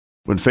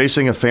When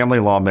facing a family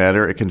law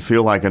matter, it can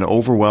feel like an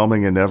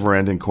overwhelming and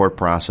never-ending court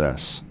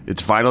process.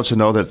 It's vital to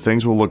know that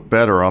things will look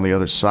better on the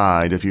other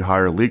side if you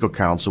hire legal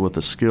counsel with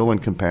the skill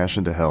and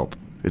compassion to help.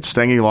 At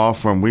Stengy Law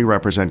Firm, we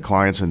represent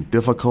clients in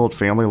difficult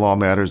family law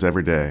matters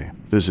every day.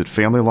 Visit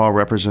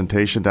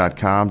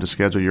FamilyLawRepresentation.com to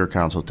schedule your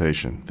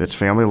consultation. That's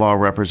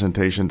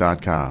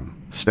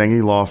FamilyLawRepresentation.com.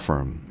 Stengy Law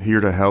Firm, here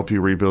to help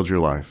you rebuild your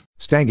life.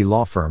 Stengy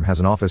Law Firm has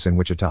an office in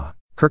Wichita.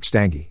 Kirk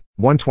Stengy,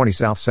 120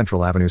 South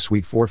Central Avenue,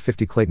 Suite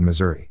 450, Clayton,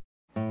 Missouri.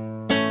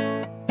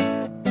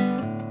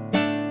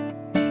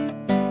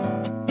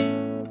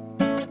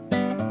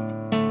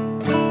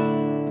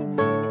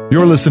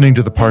 You're listening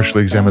to The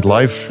Partially Examined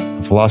Life,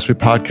 a philosophy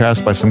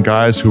podcast by some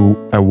guys who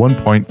at one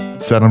point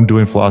said I'm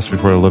doing philosophy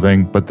for a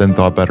living, but then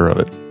thought better of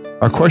it.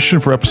 Our question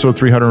for episode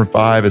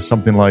 305 is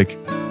something like,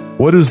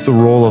 what is the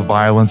role of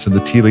violence in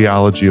the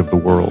teleology of the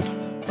world?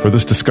 For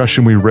this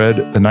discussion, we read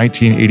the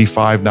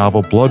 1985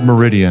 novel Blood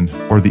Meridian,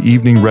 or The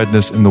Evening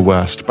Redness in the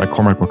West by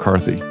Cormac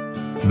McCarthy.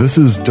 This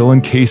is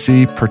Dylan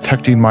Casey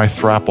protecting my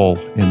thrapple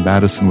in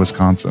Madison,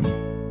 Wisconsin.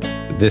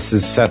 This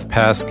is Seth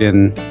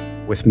Paskin,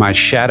 with my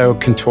shadow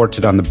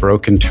contorted on the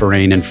broken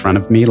terrain in front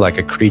of me like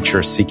a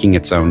creature seeking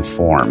its own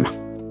form.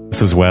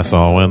 This is Wes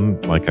Alwyn,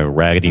 like a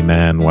raggedy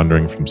man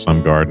wandering from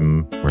some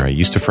garden where I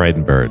used to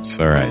frighten birds.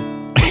 All right.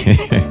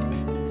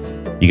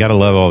 You got to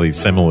love all these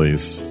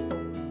similes.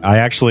 I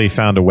actually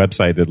found a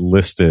website that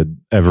listed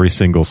every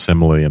single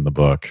simile in the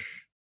book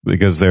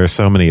because there are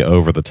so many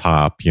over the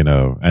top, you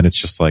know, and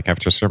it's just like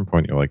after a certain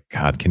point, you're like,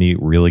 God, can you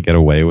really get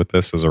away with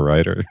this as a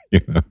writer?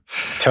 You know?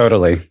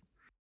 Totally.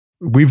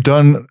 We've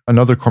done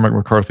another Cormac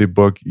McCarthy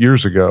book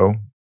years ago,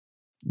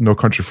 No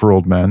Country for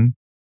Old Men.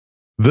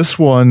 This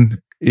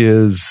one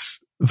is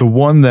the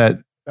one that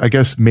I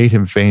guess made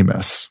him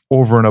famous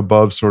over and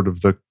above sort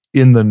of the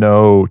in the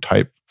know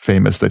type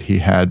famous that he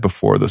had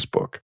before this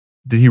book.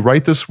 Did he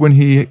write this when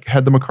he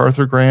had the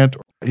MacArthur grant?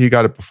 He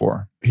got it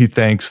before. He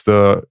thanks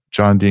the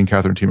John D. and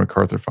Catherine T.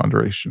 MacArthur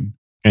Foundation.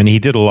 And he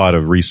did a lot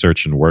of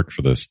research and work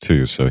for this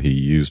too. So he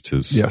used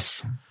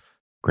his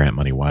grant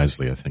money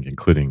wisely, I think,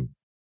 including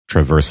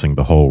traversing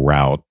the whole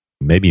route,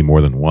 maybe more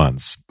than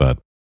once, but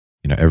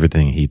you know,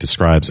 everything he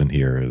describes in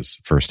here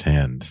is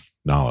firsthand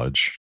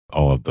knowledge,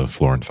 all of the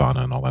flora and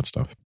fauna and all that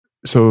stuff.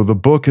 So the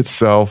book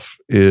itself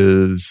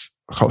is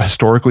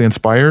historically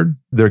inspired.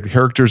 There are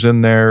characters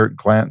in there.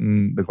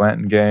 Glanton, the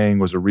Glanton gang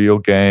was a real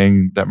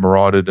gang that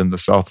marauded in the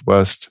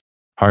Southwest,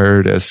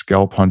 hired as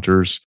scalp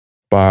hunters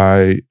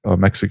by a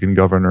Mexican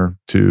governor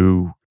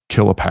to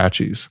kill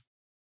Apaches.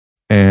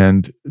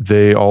 And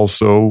they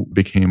also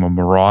became a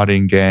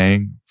marauding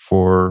gang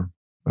for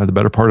the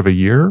better part of a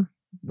year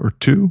or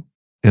two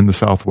in the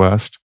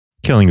Southwest.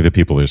 Killing the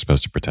people they're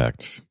supposed to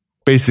protect.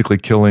 Basically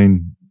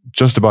killing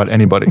just about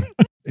anybody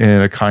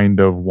in a kind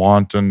of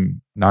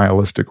wanton,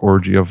 nihilistic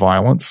orgy of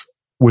violence,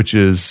 which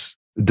is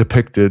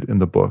depicted in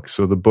the book.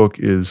 So the book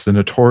is a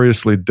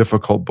notoriously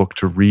difficult book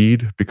to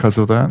read because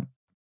of that.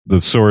 The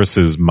source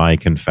is My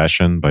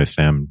Confession by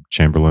Sam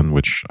Chamberlain,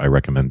 which I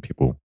recommend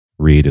people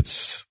read.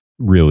 It's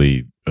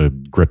really a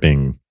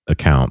gripping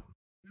account.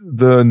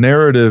 The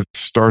narrative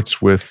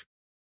starts with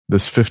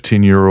this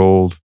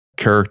 15-year-old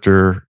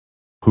character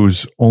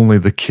who's only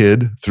the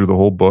kid through the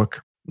whole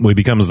book. Well, he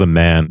becomes the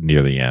man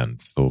near the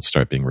end. So he'll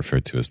start being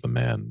referred to as the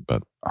man.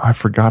 But I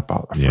forgot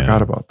about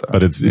that.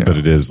 But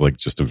it is like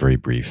just a very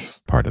brief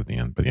part of the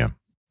end. But yeah.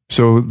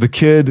 So the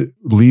kid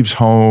leaves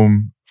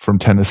home from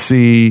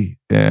Tennessee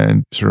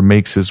and sort of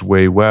makes his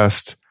way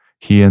west.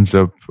 He ends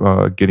up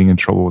getting in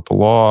trouble with the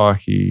law.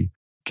 He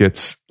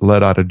gets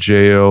let out of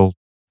jail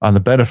on the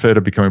benefit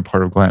of becoming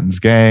part of Glanton's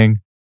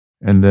gang.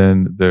 And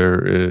then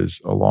there is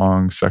a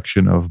long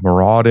section of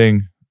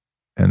marauding.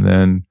 And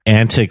then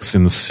antics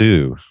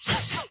ensue.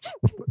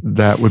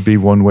 That would be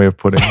one way of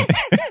putting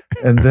it.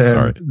 And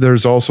then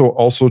there's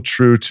also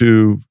true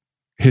to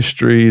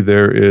history,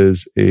 there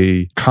is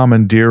a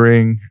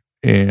commandeering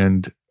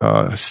and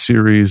a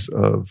series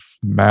of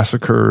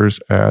massacres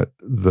at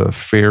the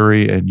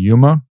ferry in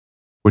Yuma,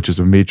 which is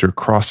a major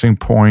crossing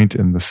point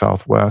in the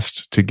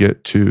Southwest to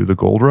get to the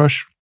gold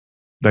rush.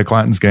 That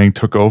Glanton's gang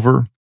took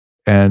over,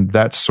 and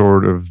that's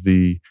sort of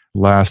the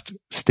last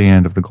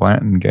stand of the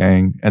Glanton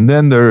gang. And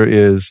then there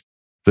is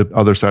the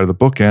other side of the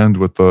bookend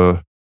with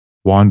the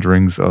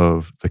wanderings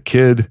of the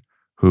kid,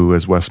 who,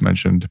 as Wes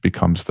mentioned,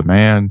 becomes the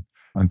man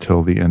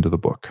until the end of the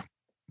book.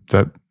 Is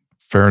that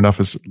fair enough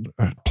as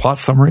a plot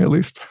summary, at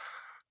least?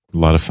 A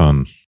lot of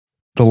fun.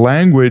 The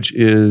language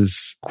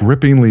is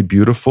grippingly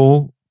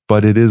beautiful,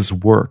 but it is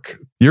work.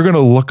 You're going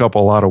to look up a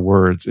lot of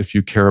words if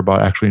you care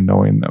about actually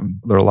knowing them.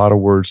 There are a lot of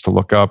words to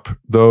look up,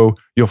 though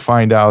you'll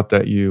find out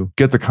that you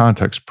get the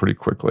context pretty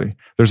quickly.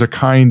 There's a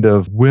kind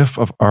of whiff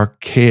of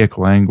archaic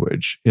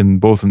language in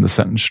both in the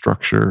sentence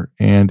structure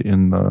and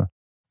in the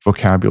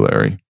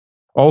vocabulary.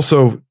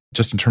 Also,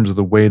 just in terms of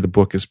the way the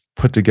book is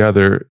put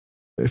together,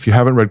 if you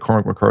haven't read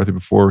Cormac McCarthy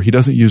before, he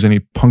doesn't use any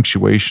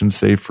punctuation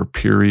save for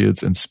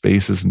periods and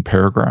spaces and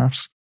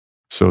paragraphs.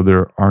 So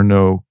there are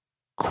no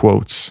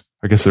quotes.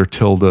 I guess there are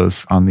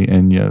tildes on the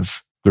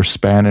ñas. There's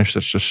Spanish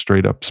that's just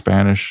straight up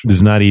Spanish.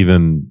 There's not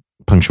even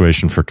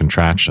punctuation for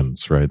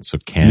contractions, right? So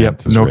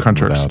can't is no written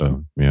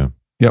contractions. without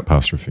a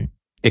apostrophe.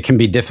 It can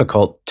be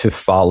difficult to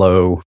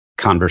follow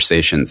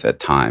conversations at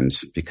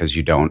times because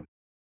you don't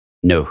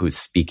know who's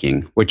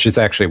speaking, which is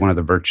actually one of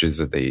the virtues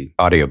of the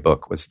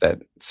audiobook, was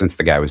that since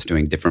the guy was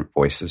doing different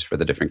voices for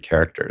the different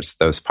characters,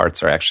 those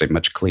parts are actually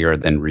much clearer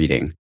than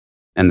reading.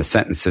 And the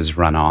sentences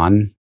run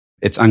on.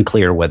 It's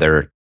unclear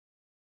whether,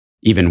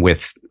 even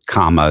with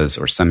commas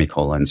or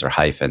semicolons or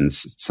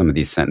hyphens, some of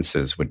these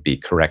sentences would be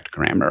correct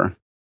grammar.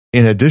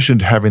 In addition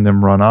to having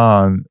them run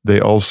on, they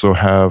also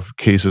have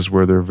cases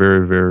where they're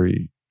very,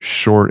 very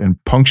short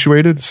and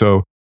punctuated.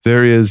 So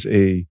there is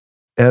a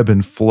ebb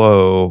and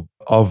flow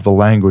of the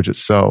language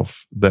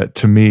itself that,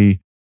 to me,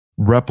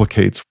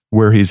 replicates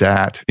where he's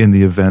at in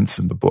the events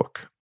in the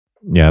book.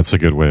 Yeah, that's a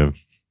good way of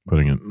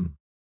putting it.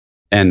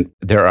 And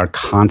there are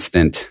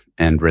constant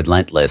and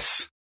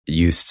relentless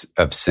use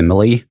of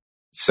simile.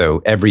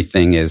 So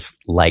everything is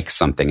like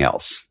something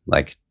else,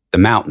 like the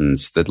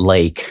mountains, the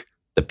lake,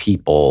 the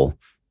people,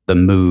 the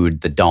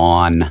mood, the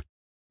dawn,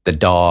 the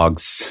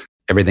dogs.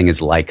 Everything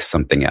is like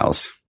something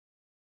else.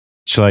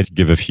 Shall I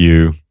give a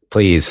few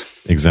Please.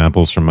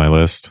 examples from my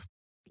list?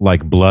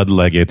 Like blood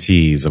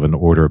legatees of an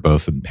order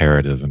both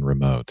imperative and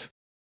remote.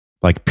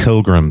 Like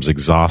pilgrims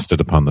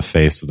exhausted upon the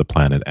face of the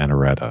planet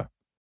Anareta.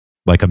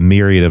 Like a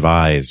myriad of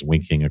eyes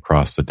winking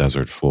across the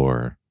desert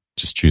floor.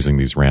 Just choosing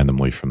these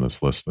randomly from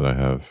this list that I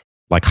have.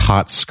 Like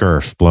hot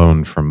scurf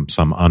blown from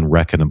some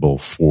unreckonable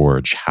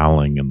forge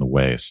howling in the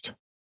waste.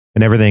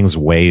 And everything's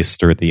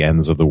waste, or at the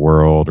ends of the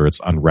world, or it's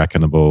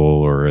unreckonable,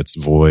 or it's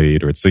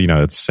void, or it's,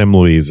 it's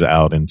similes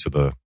out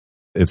into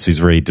it's these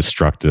very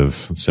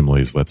destructive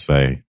similes, let's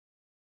say.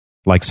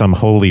 Like some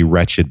wholly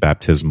wretched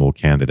baptismal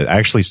candidate. I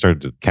actually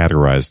started to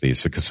categorize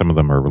these because some of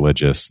them are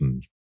religious,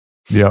 and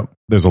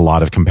there's a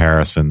lot of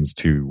comparisons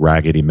to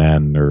raggedy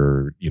men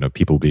or,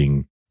 people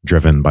being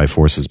driven by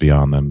forces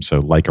beyond them. So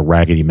like a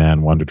raggedy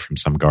man wandered from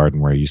some garden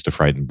where he used to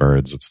frighten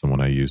birds. It's the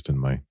one I used in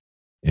my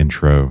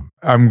intro.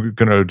 I'm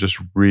going to just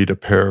read a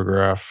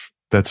paragraph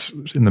that's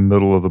in the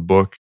middle of the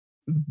book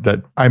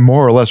that I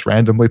more or less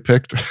randomly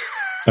picked.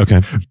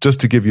 Okay. Just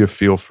to give you a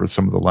feel for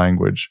some of the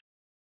language.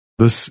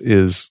 This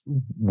is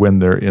when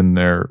they're in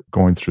there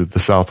going through the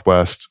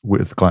Southwest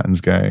with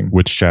Glanton's gang.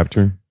 Which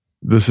chapter?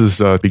 This is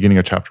beginning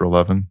of chapter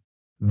 11.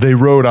 They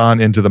rode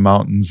on into the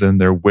mountains, and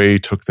their way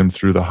took them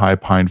through the high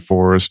pine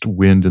forest,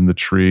 wind in the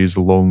trees,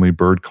 lonely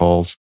bird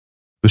calls,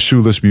 the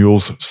shoeless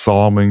mules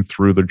psalming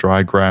through the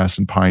dry grass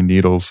and pine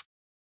needles,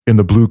 in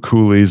the blue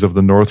coulees of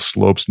the north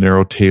slope's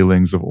narrow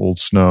tailings of old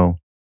snow.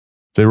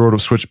 They rode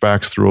up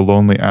switchbacks through a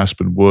lonely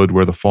aspen wood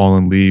where the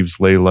fallen leaves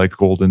lay like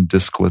golden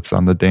disklets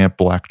on the damp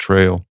black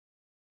trail.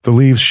 The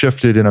leaves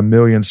shifted in a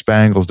million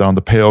spangles down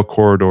the pale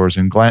corridors,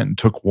 and Glanton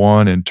took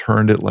one and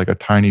turned it like a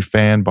tiny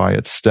fan by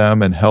its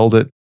stem and held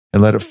it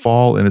and let it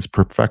fall in its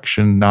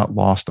perfection not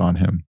lost on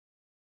him.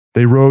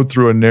 They rode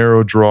through a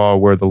narrow draw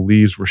where the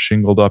leaves were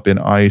shingled up in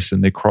ice,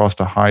 and they crossed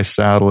a high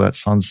saddle at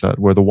sunset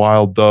where the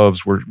wild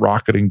doves were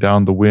rocketing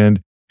down the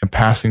wind and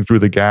passing through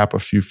the gap a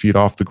few feet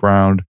off the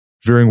ground,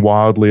 veering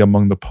wildly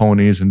among the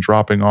ponies and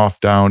dropping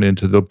off down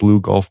into the blue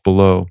gulf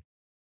below.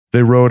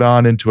 They rode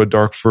on into a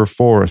dark fir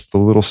forest, the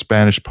little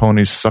Spanish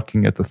ponies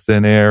sucking at the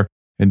thin air,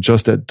 and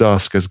just at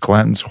dusk, as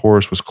Glanton's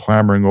horse was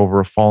clambering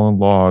over a fallen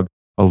log,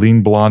 a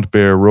lean blonde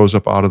bear rose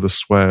up out of the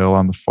swale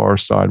on the far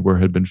side where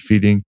it had been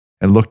feeding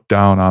and looked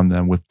down on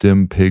them with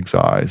dim pig's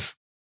eyes.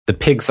 The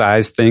pig's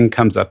eyes thing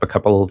comes up a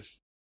couple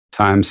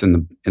times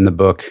in the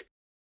book.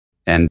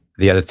 And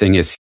the other thing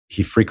is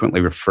he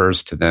frequently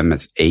refers to them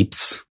as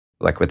apes,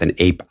 like with an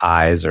ape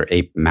eyes or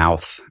ape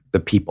mouth, the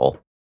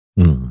people.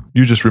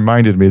 You just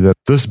reminded me that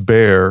this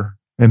bear,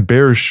 and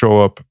bears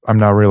show up, I'm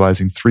now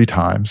realizing 3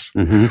 times.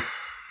 Mm-hmm.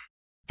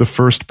 The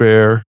first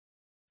bear,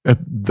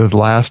 the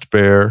last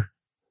bear,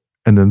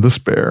 and then this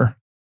bear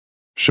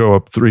show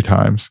up 3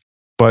 times.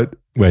 But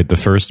wait, the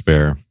first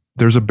bear.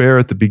 There's a bear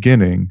at the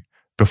beginning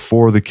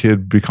before the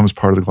kid becomes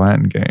part of the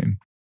Glanton gang.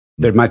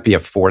 There might be a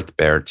 4th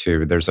bear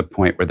too. There's a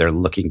point where they're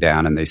looking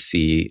down and they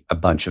see a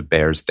bunch of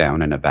bears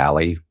down in a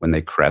valley when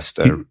they crest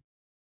a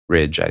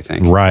ridge, I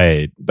think.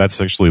 Right.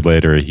 That's actually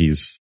later.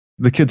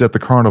 The kid's at the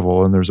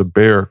carnival, and there's a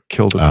bear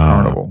killed at the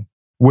carnival.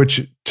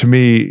 Which, to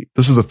me,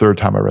 this is the 3rd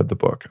time I read the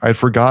book. I had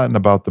forgotten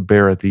about the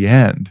bear at the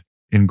end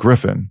in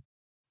Griffin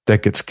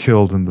that gets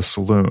killed in the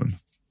saloon.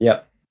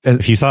 Yep. And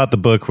if you thought the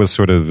book was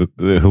sort of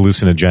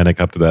hallucinogenic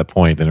up to that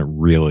point, then it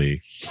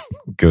really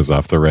goes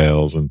off the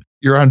rails. And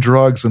you're on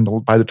drugs,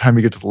 and by the time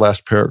you get to the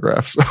last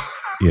paragraph. So.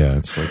 Yeah,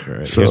 it's like, all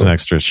right, here's an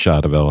extra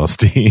shot of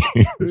LSD.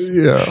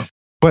 Yeah.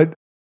 But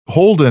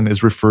Holden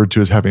is referred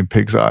to as having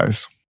pig's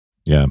eyes.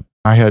 Yeah.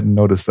 I hadn't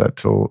noticed that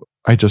till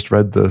I just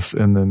read this,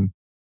 and then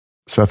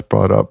Seth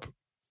brought up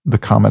the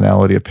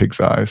commonality of pig's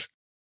eyes,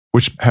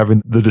 which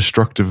having the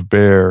destructive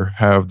bear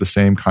have the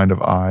same kind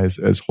of eyes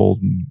as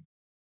Holden,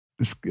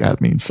 that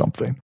means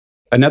something.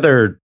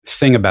 Another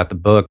thing about the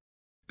book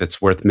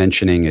that's worth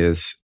mentioning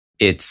is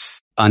it's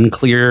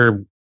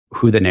unclear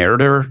who the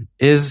narrator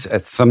is.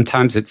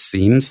 Sometimes it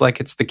seems like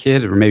it's the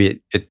kid, or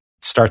maybe it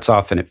starts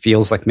off and it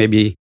feels like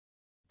maybe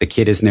the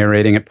kid is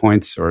narrating at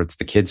points, or it's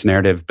the kid's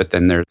narrative, but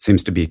then there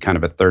seems to be kind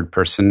of a third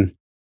person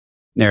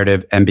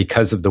narrative. And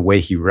because of the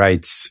way he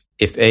writes,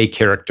 if a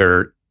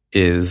character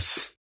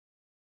is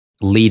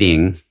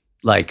leading,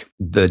 like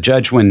the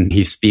judge, when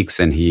he speaks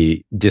and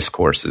he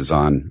discourses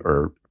on,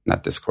 or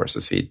not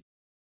discourses, he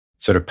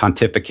sort of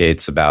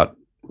pontificates about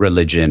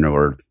religion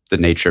or the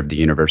nature of the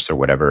universe or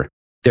whatever,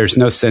 there's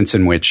no sense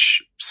in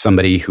which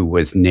somebody who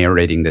was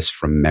narrating this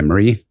from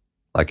memory,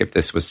 like if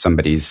this was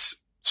somebody's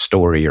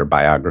story or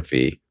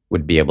biography,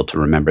 would be able to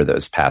remember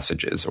those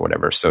passages or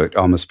whatever. So it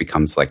almost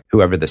becomes like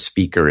whoever the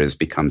speaker is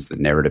becomes the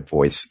narrative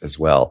voice as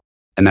well.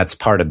 And that's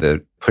part of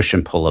the push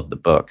and pull of the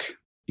book.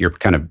 You're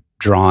kind of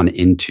drawn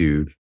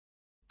into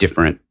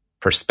different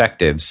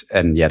perspectives,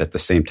 and yet at the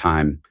same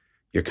time,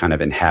 you're kind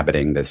of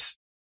inhabiting this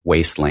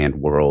wasteland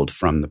world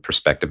from the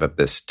perspective of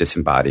this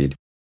disembodied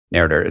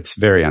narrator. It's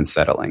very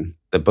unsettling.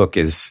 The book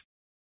is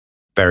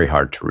very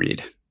hard to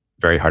read,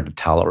 very hard to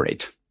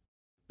tolerate.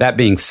 That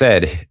being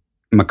said,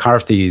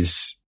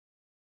 McCarthy's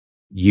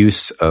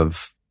use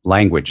of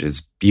language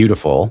is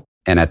beautiful.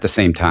 And at the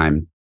same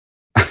time,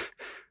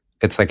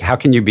 it's like, how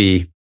can you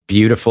be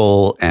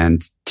beautiful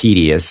and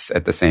tedious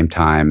at the same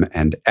time,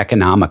 and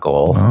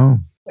economical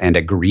and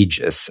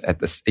egregious at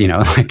this,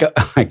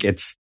 like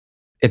it's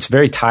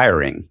very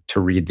tiring to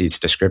read these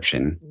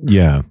descriptions.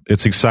 Yeah,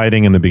 it's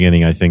exciting in the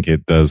beginning. I think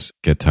it does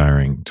get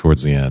tiring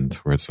towards the end,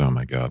 where it's, oh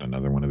my God,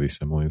 another one of these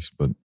similes.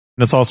 But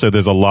it's also,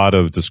 there's a lot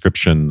of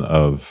description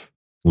of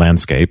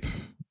landscape.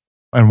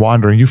 And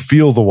wandering. You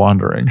feel the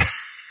wandering.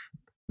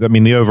 I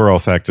mean, the overall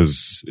effect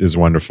is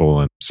wonderful.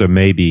 And so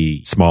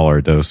maybe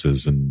smaller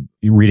doses, and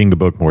reading the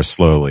book more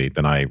slowly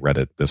than I read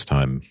it this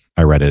time.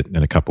 I read it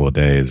in a couple of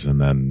days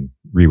and then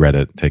reread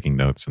it, taking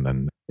notes. And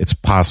then it's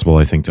possible,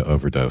 I think, to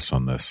overdose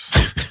on this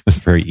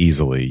very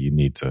easily. You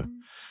need to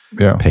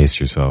pace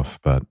yourself.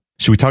 But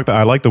should we talk?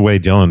 I like the way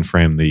Dylan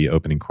framed the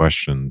opening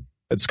question.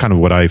 It's kind of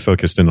what I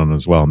focused in on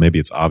as well. Maybe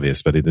it's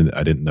obvious, but I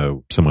didn't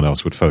know someone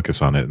else would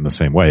focus on it in the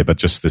same way. But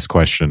just this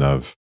question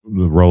of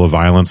the role of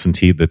violence in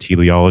the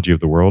teleology of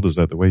the world. Is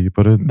that the way you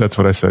put it? That's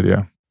what I said,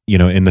 yeah.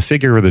 In the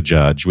figure of the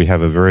judge, we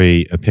have a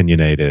very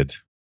opinionated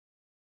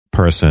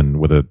person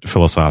with a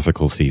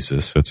philosophical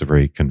thesis. So it's a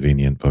very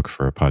convenient book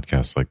for a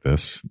podcast like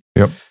this.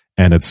 Yep.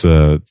 And it's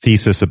a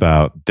thesis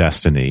about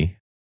destiny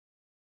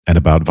and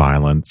about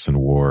violence and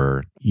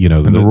war,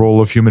 and the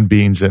role of human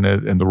beings in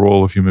it, and the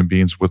role of human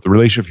beings with the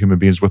relation of human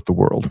beings with the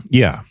world.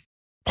 Yeah.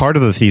 Part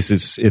of the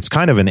thesis, it's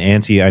kind of an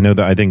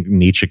I think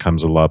Nietzsche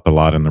comes up a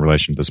lot in the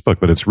relation to this book,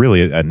 but it's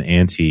really an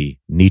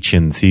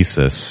anti-Nietzschean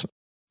thesis.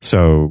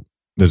 So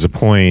there's a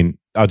point,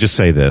 I'll just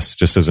say this,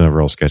 just as an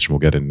overall sketch, and we'll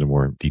get into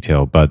more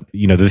detail. But,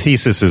 the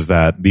thesis is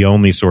that the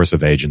only source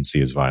of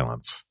agency is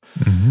violence.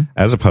 Mm-hmm.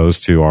 As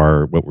opposed to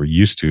what we're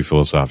used to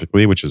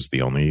philosophically, which is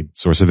the only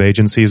source of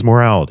agency is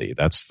morality.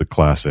 That's the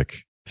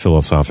classic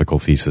philosophical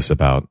thesis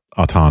about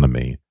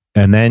autonomy.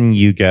 And then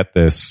you get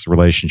this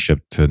relationship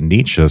to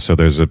Nietzsche. So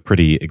there's a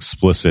pretty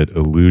explicit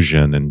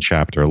allusion in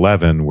chapter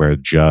 11 where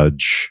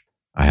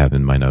I have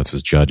in my notes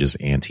as judge is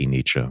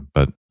anti-Nietzsche,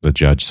 but the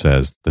judge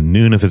says, the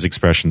noon of his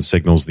expression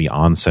signals the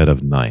onset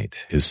of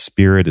night. His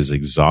spirit is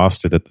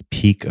exhausted at the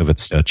peak of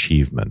its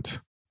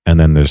achievement. And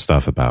then there's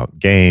stuff about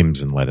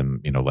games and let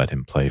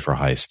him play for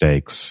high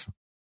stakes,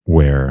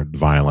 where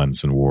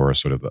violence and war are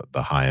sort of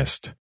the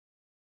highest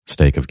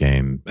stake of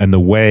game. And the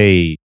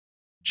way,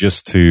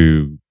 just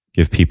to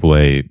give people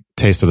a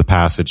taste of the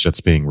passage that's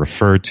being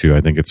referred to,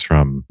 I think it's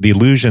from the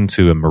allusion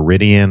to a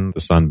meridian,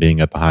 the sun being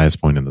at the highest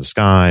point in the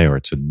sky, or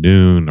to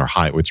noon or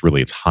high,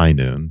 it's high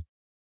noon.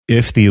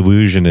 If the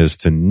allusion is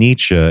to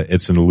Nietzsche,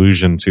 it's an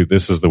allusion to,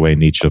 this is the way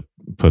Nietzsche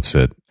puts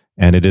it,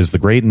 and it is the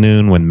great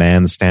noon when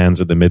man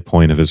stands at the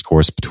midpoint of his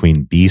course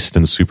between beast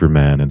and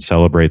Superman and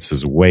celebrates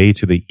his way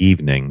to the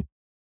evening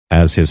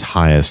as his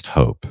highest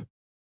hope.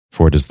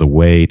 For it is the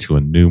way to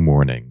a new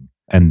morning.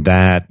 And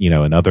that,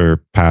 in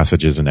other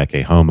passages in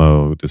Ecce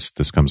Homo,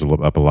 this comes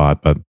up a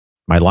lot, but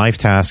my life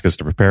task is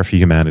to prepare for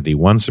humanity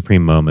one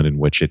supreme moment in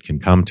which it can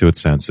come to its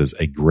senses,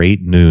 a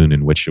great noon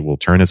in which it will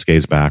turn its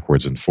gaze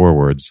backwards and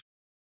forwards,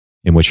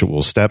 in which it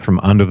will step from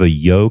under the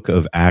yoke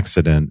of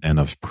accident and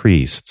of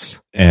priests,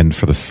 and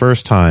for the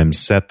first time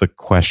set the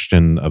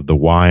question of the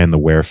why and the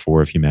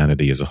wherefore of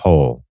humanity as a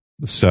whole.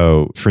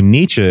 So for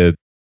Nietzsche,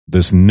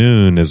 this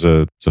noon is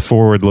a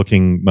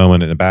forward-looking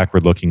moment and a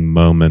backward-looking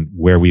moment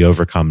where we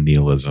overcome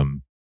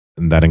nihilism.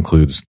 And that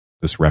includes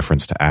this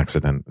reference to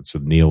accident. It's a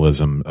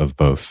nihilism of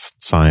both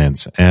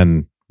science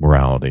and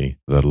morality,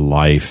 the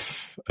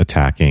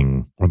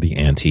life-attacking or the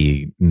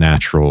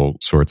anti-natural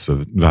sorts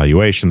of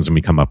valuations. And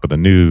we come up with a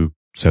new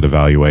set of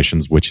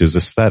valuations, which is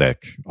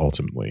aesthetic,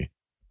 ultimately,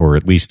 or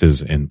at least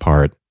is in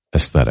part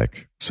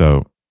aesthetic.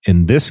 So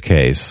in this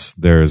case,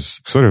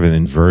 there's sort of an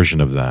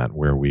inversion of that,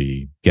 where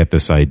we get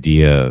this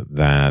idea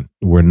that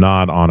we're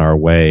not on our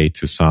way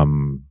to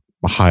some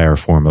higher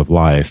form of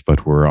life,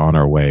 but we're on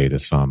our way to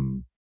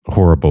some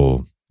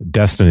horrible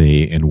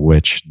destiny in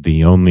which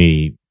the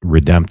only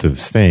redemptive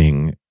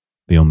thing,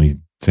 the only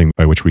thing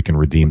by which we can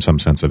redeem some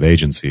sense of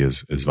agency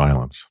is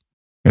violence.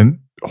 And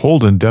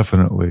Holden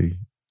definitely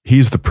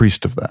he's the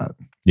priest of that.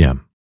 Yeah.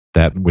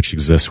 That which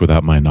exists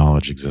without my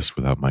knowledge exists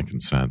without my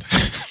consent.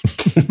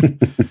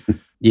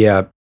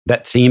 Yeah.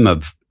 That theme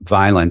of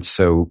violence.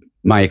 So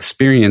my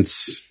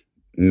experience,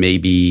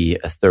 maybe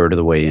a third of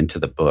the way into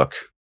the book,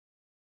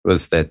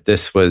 was that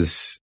this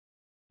was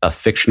a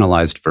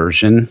fictionalized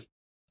version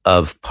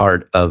of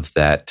part of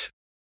that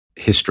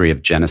history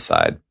of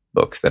genocide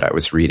book that I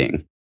was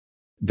reading.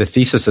 The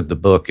thesis of the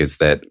book is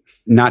that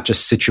not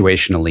just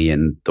situationally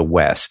in the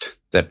West,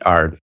 that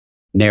our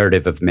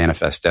narrative of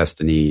manifest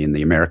destiny and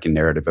the American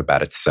narrative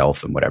about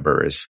itself and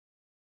whatever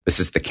this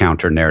is the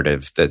counter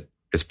narrative that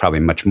is probably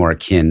much more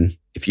akin,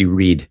 if you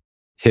read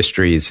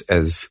histories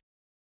as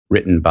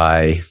written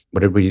by,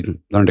 what did we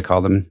learn to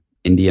call them?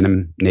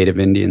 Native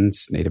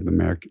Indians, Native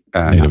American,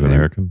 Native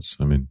Americans.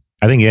 I mean,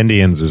 I think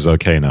Indians is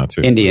okay now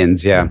too.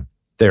 Indians, yeah.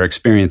 Their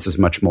experience is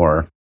much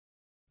more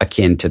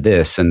akin to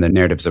this, and the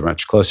narratives are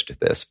much closer to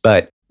this.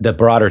 But the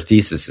broader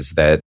thesis is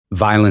that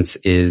violence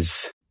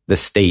is the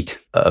state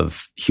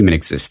of human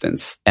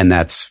existence, and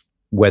that's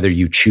whether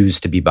you choose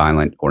to be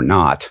violent or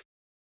not.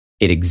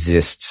 It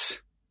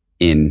exists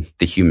in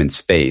the human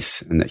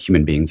space, and that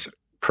human beings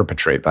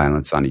perpetrate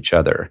violence on each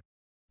other.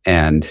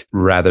 And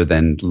rather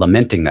than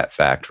lamenting that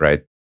fact,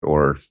 right,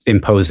 or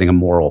imposing a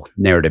moral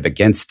narrative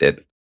against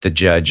it, the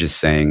judge is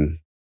saying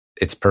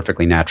it's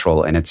perfectly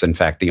natural, and it's in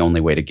fact the only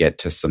way to get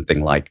to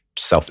something like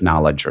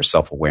self-knowledge or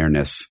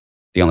self-awareness.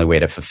 The only way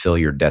to fulfill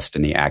your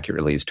destiny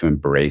accurately is to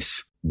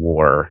embrace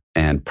war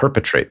and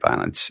perpetrate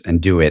violence,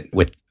 and do it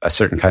with a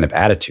certain kind of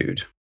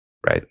attitude,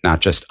 right? Not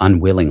just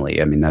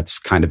unwillingly. I mean, that's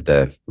kind of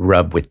the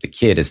rub with the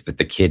kid, is that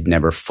the kid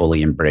never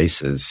fully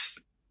embraces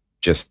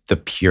just the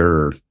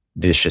pure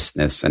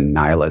viciousness and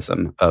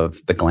nihilism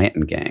of the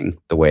Glanton gang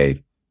the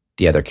way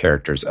the other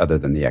characters other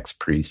than the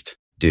ex-priest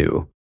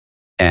do.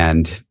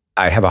 And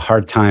I have a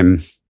hard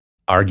time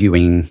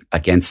arguing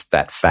against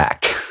that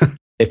fact.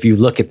 If you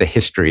look at the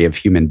history of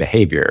human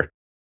behavior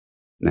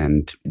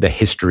and the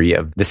history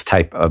of this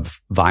type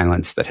of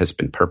violence that has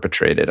been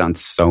perpetrated on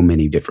so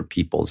many different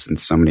peoples in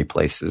so many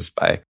places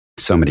by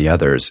so many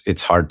others,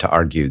 it's hard to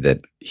argue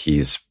that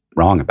he's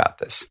wrong about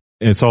this.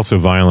 It's also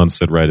violence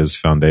that, right, is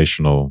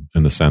foundational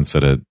in the sense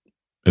that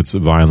it's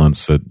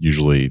violence that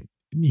usually,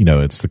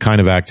 it's the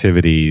kind of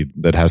activity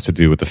that has to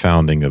do with the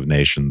founding of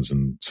nations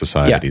and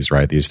societies,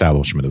 right? The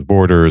establishment of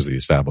borders, the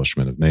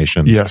establishment of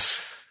nations.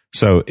 Yes.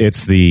 So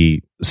it's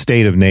the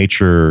state of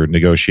nature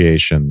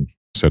negotiation,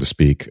 so to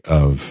speak,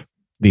 of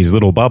these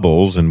little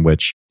bubbles in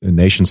which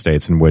nation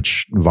states in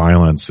which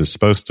violence is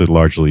supposed to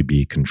largely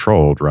be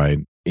controlled, right?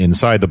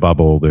 Inside the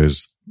bubble,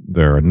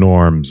 there are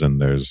norms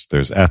and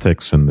there's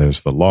ethics and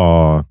there's the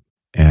law,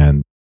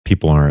 and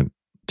people aren't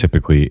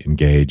typically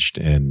engaged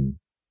in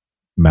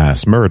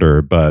mass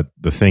murder, but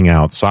the thing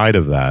outside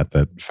of that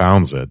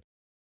founds it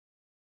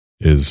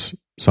is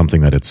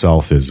something that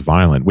itself is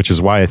violent, which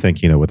is why I think,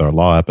 with our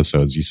law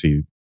episodes, you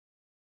see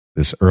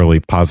this early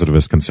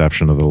positivist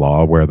conception of the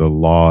law, where the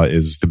law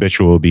is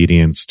habitual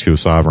obedience to a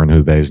sovereign who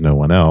obeys no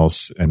one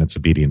else, and it's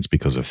obedience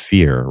because of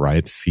fear,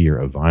 right? Fear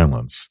of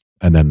violence.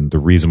 And then the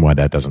reason why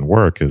that doesn't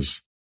work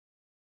is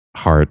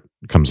Hart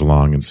comes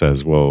along and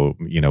says, well,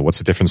 what's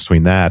the difference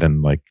between that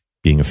and like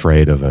being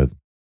afraid of a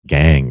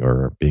gang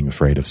or being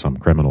afraid of some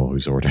criminal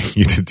who's ordering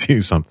you to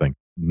do something?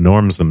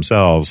 Norms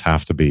themselves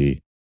have to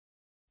be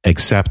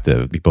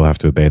acceptive. People have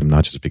to obey them,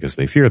 not just because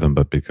they fear them,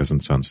 but because in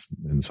some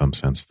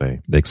sense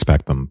they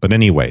expect them. But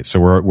anyway, so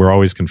we're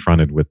always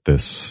confronted with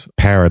this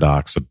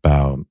paradox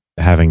about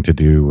having to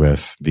do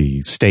with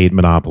the state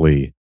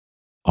monopoly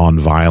on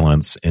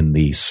violence in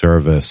the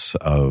service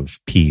of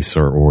peace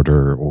or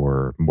order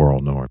or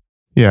moral norm.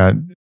 Yeah,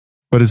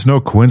 but it's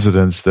no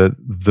coincidence that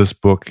this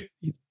book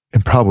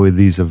and probably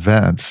these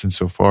events,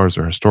 insofar as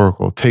they're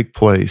historical, take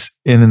place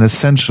in an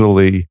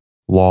essentially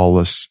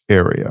lawless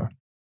area.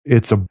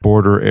 It's a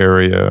border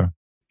area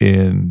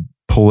in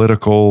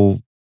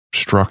political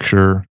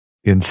structure,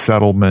 in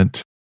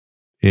settlement,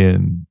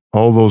 in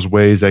all those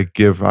ways that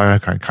give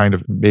kind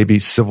of maybe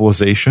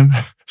civilizing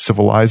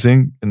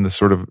in the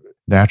sort of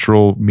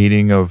natural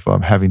meaning of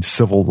having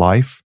civil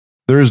life.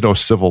 There is no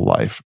civil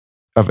life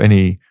of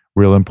any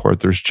real import.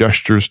 There's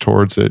gestures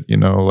towards it,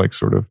 like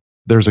sort of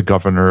there's a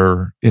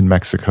governor in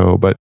Mexico,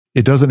 but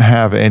it doesn't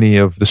have any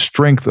of the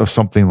strength of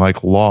something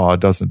like law.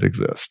 Doesn't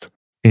exist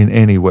in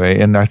any way.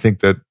 And I think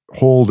that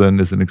Holden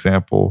is an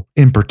example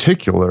in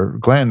particular,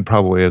 Glanton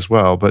probably as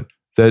well, but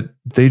that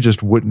they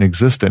just wouldn't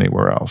exist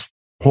anywhere else.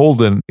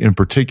 Holden in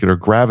particular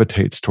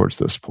gravitates towards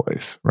this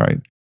place, right?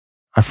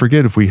 I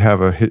forget if we have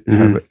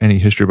have any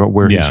history about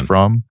where he's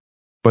from,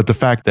 but the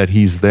fact that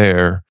he's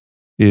there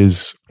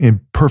is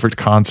in perfect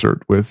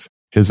concert with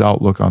his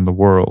outlook on the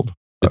world.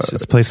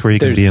 It's a place where he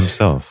can be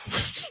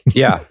himself.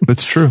 Yeah.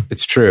 It's true.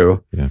 It's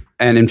true. Yeah.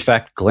 And in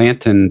fact,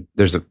 Glanton,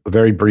 there's a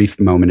very brief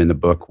moment in the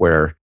book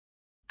where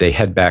they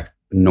head back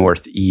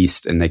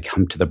northeast and they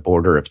come to the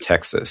border of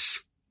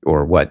Texas,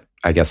 or what,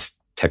 I guess,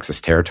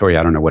 Texas territory.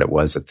 I don't know what it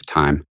was at the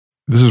time.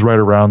 This is right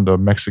around the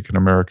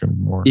Mexican-American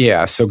War.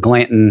 Yeah. So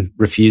Glanton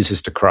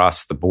refuses to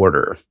cross the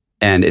border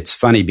And it's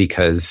funny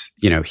because,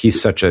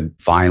 he's such a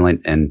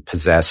violent and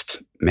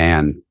possessed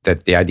man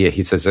that the idea,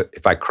 he says,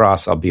 if I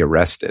cross, I'll be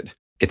arrested.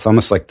 It's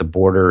almost like the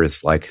border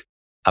is like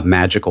a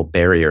magical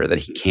barrier that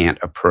he can't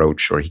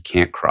approach or he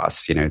can't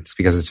cross. It's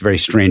because it's a very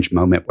strange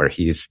moment where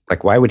he's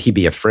like, why would he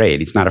be afraid?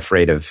 He's not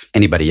afraid of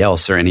anybody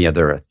else or any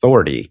other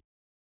authority.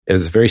 It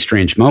was a very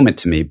strange moment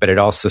to me, but it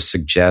also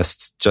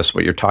suggests just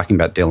what you're talking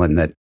about, Dylan,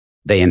 that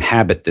they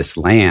inhabit this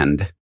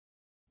land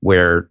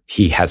where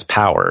he has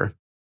power.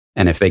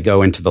 And if they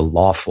go into the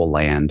lawful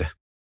land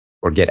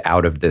or get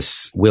out of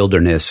this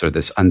wilderness or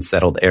this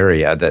unsettled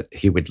area, that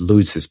he would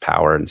lose his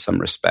power in some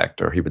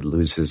respect, or he would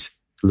lose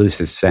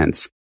his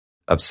sense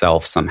of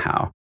self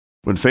somehow.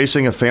 When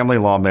facing a family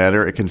law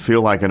matter, it can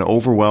feel like an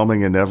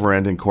overwhelming and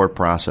never-ending court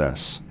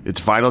process. It's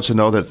vital to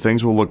know that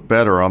things will look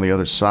better on the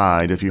other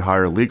side if you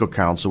hire legal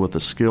counsel with the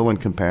skill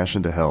and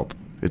compassion to help.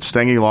 At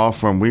Stengy Law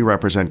Firm, we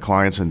represent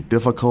clients in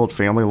difficult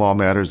family law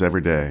matters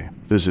every day.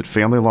 Visit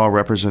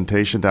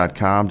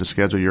FamilyLawRepresentation.com to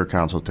schedule your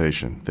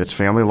consultation. That's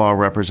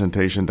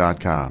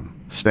FamilyLawRepresentation.com.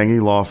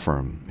 Stengy Law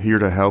Firm, here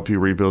to help you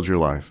rebuild your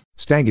life.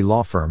 Stengy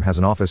Law Firm has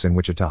an office in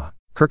Wichita.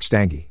 Kirk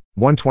Stengy,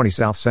 120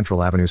 South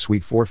Central Avenue,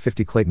 Suite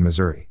 450, Clayton,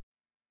 Missouri.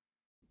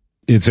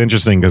 It's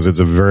interesting because it's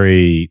a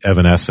very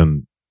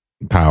evanescent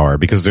power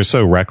because they're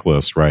so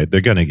reckless, right? They're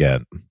going to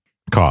get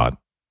caught.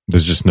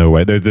 There's just no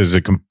way. There's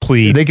a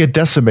complete... They get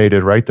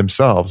decimated, right,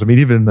 themselves. I mean,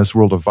 even in this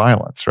world of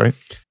violence, right?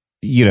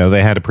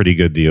 They had a pretty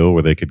good deal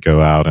where they could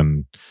go out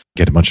and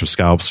get a bunch of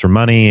scalps for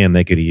money, and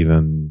they could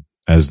even,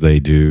 as they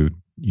do,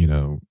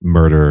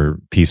 murder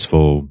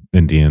peaceful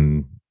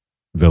Indian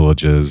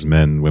villages,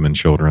 men, women,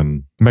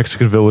 children.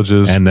 Mexican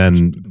villages. And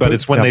then, but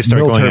it's when they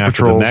start going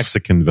after the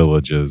Mexican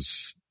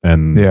villages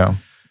and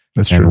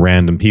that's true. And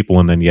random people,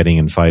 and then getting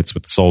in fights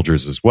with the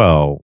soldiers as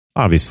well.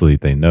 Obviously,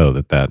 they know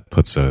that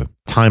puts a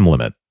time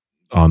limit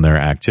on their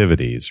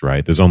activities,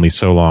 right? There's only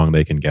so long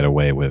they can get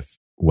away with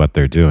what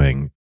they're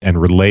doing. And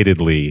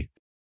relatedly,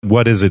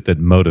 what is it that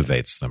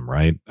motivates them,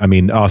 right? I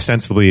mean,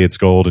 ostensibly it's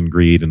gold and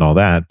greed and all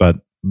that, but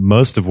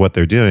most of what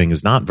they're doing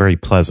is not very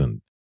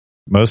pleasant.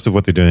 Most of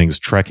what they're doing is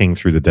trekking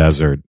through the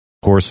desert,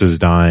 horses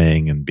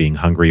dying and being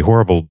hungry,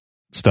 horrible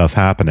stuff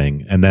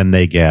happening. And then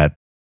they get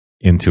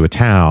into a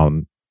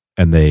town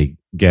and they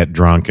get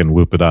drunk and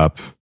whoop it up.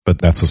 But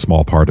that's a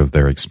small part of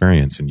their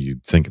experience. And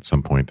you'd think at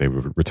some point they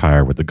would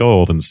retire with the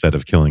gold instead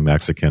of killing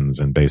Mexicans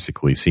and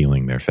basically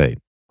sealing their fate.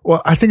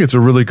 Well, I think it's a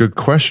really good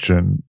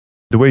question.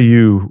 The way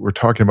you were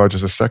talking about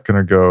just a second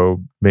ago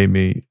made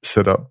me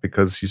sit up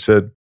because you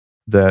said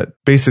that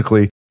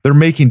basically they're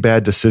making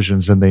bad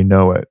decisions and they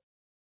know it.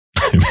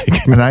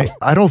 And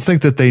I don't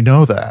think that they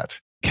know that.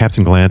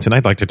 Captain Glanton,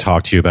 I'd like to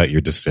talk to you about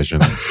your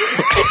decisions.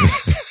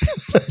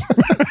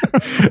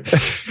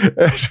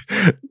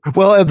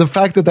 Well, and the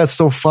fact that that's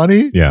so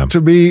funny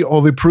to me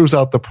only proves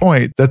out the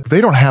point that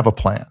they don't have a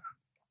plan.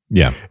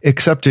 Yeah.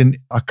 Except in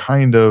a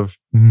kind of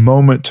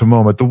moment to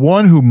moment. The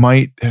one who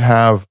might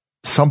have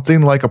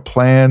something like a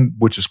plan,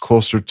 which is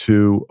closer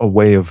to a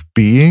way of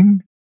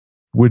being,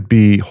 would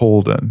be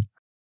Holden.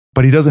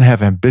 But he doesn't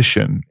have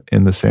ambition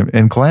in the same.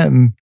 And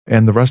Glanton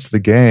and the rest of the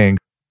gang,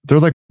 they're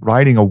like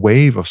riding a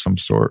wave of some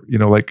sort,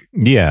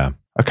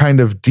 a kind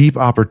of deep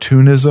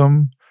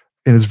opportunism.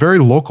 And it's very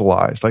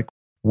localized. Like,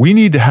 we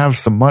need to have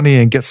some money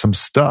and get some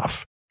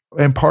stuff.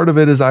 And part of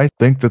it is I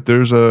think that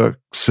there's a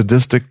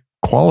sadistic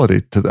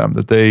quality to them,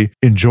 that they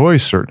enjoy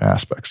certain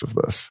aspects of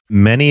this.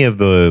 Many of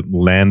the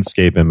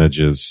landscape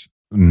images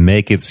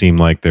make it seem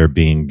like they're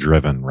being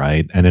driven,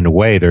 right? And in a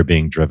way, they're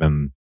being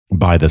driven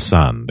by the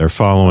sun. They're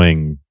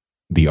following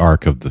the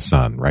arc of the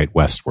sun, right,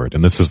 westward.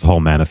 And this is the whole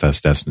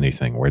manifest destiny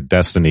thing, where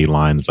destiny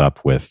lines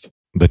up with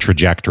the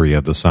trajectory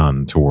of the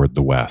sun toward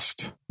the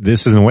west.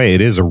 This is, in a way,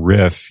 it is a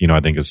riff, I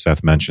think as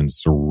Seth mentioned,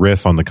 it's a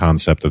riff on the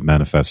concept of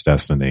manifest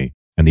destiny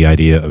and the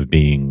idea of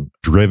being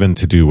driven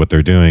to do what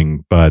they're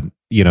doing. But,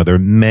 there are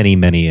many,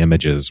 many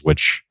images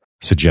which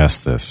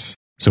suggest this.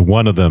 So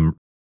one of them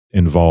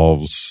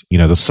involves,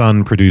 the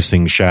sun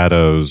producing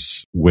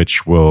shadows,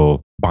 which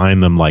will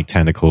bind them like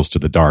tentacles to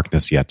the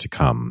darkness yet to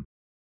come.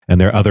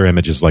 And there are other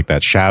images like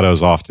that.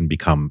 Shadows often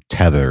become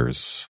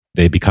tethers.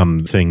 They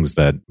become things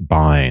that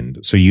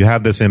bind. So you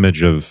have this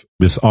image of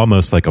this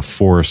almost like a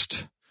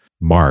forced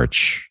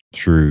march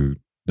through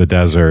the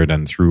desert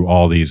and through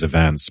all these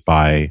events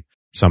by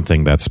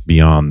something that's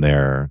beyond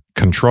their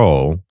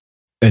control.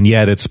 And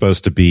yet it's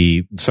supposed to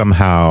be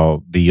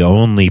somehow the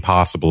only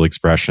possible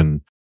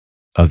expression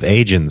of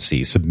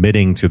agency,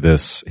 submitting to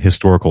this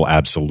historical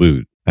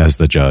absolute, as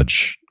the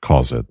judge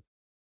calls it.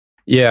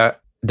 Yeah,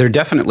 there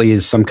definitely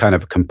is some kind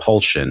of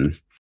compulsion.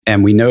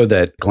 And we know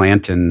that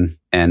Glanton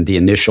and the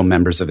initial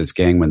members of his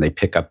gang, when they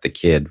pick up the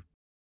kid,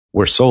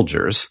 were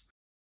soldiers.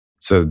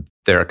 So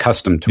they're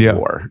accustomed to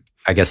war.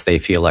 I guess they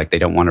feel like they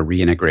don't want to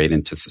reintegrate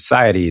into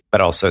society, but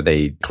also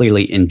they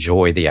clearly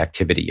enjoy the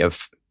activity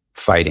of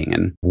fighting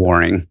and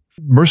warring.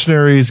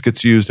 Mercenaries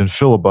gets used and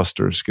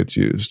filibusters gets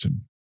used,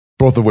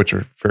 both of which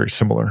are very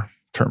similar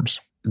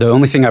terms. The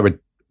only thing I would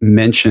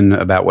mention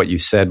about what you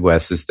said,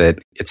 Wes, is that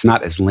it's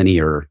not as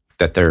linear,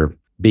 that they're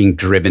being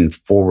driven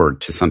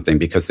forward to something,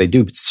 because they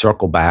do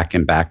circle back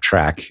and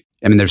backtrack.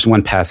 I mean, there's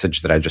one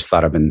passage that I just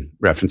thought of in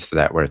reference to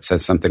that, where it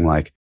says something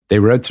like, they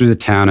rode through the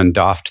town and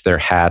doffed their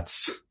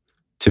hats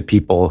to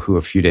people who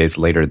a few days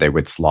later they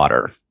would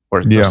slaughter,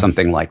 or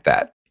something like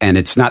that. And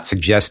it's not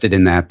suggested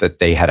in that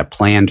they had a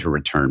plan to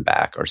return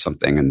back or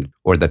something,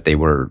 or that they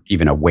were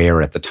even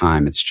aware at the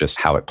time. It's just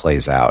how it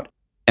plays out.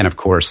 And of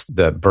course,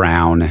 the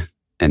Brown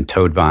and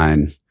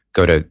Toadvine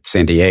go to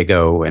San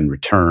Diego and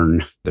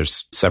return.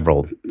 There's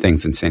several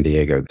things in San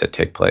Diego that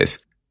take place.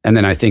 And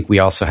then I think we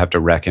also have to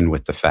reckon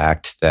with the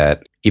fact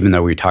that even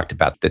though we talked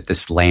about that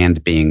this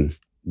land being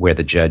where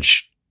the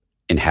judge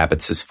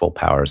inhabits his full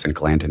powers in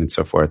Glanton and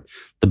so forth,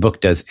 the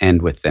book does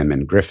end with them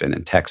in Griffin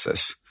in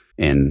Texas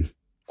in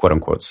quote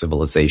unquote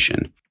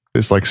civilization.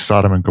 It's like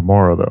Sodom and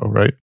Gomorrah though,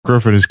 right?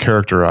 Griffin is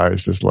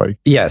characterized as like...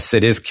 Yes,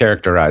 it is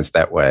characterized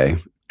that way.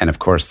 And of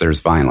course there's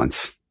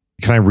violence.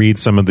 Can I read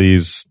some of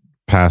these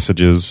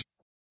passages?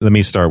 Let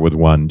me start with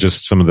one,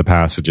 just some of the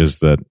passages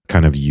that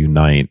kind of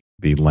unite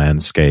the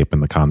landscape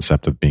and the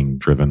concept of being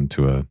driven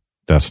to a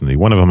destiny.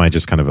 One of them I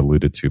just kind of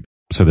alluded to.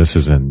 So this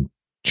is in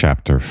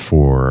chapter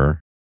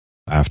 4,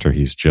 after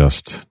he's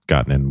just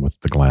gotten in with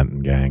the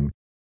Glanton gang.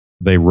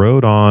 They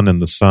rode on,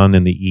 and the sun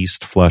in the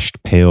east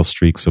flushed pale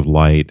streaks of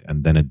light,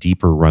 and then a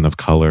deeper run of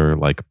color,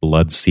 like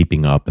blood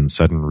seeping up in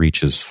sudden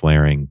reaches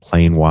flaring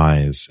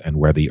plain-wise, and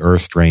where the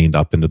earth drained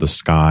up into the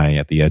sky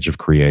at the edge of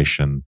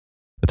creation,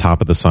 the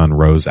top of the sun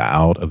rose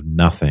out of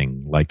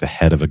nothing like the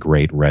head of a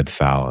great red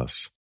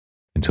phallus,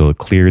 until it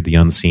cleared the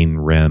unseen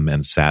rim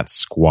and sat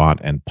squat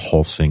and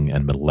pulsing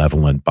and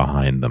malevolent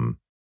behind them.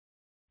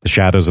 The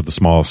shadows of the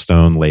small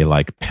stone lay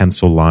like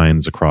pencil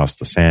lines across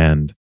the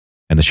sand,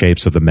 and the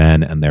shapes of the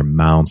men and their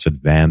mounts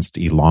advanced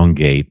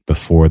elongate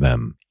before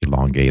them.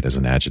 Elongate as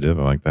an adjective,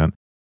 I like that.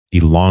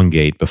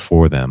 Elongate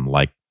before them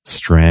like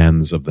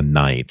strands of the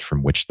night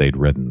from which they'd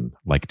ridden,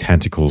 like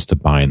tentacles to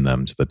bind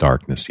them to the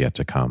darkness yet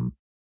to come.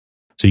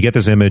 So you get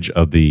this image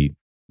of the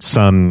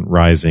sun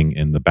rising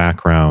in the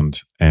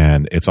background,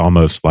 and it's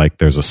almost like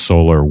there's a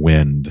solar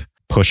wind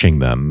pushing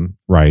them,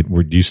 right?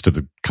 We're used to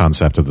the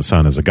concept of the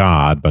sun as a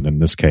god, but in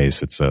this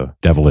case, it's a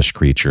devilish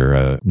creature,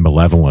 a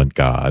malevolent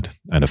god,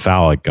 and a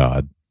phallic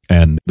god.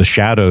 And the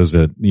shadows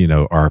that,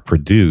 are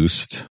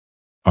produced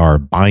are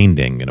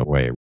binding in a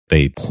way.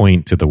 They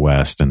point to the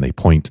west and they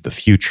point to the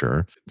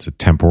future. It's a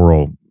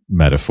temporal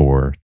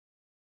metaphor,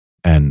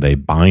 and they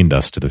bind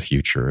us to the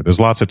future. There's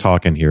lots of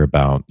talk in here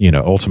about,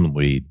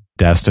 ultimately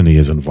destiny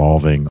is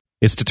involving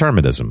it's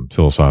determinism,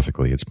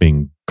 philosophically. It's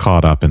being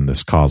caught up in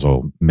this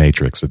causal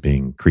matrix of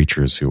being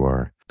creatures who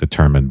are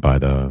determined by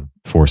the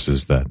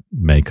forces that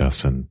make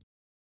us and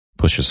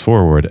push us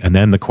forward. And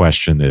then the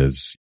question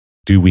is,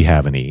 do we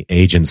have any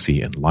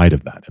agency in light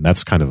of that? And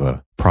that's kind of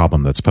a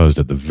problem that's posed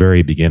at the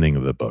very beginning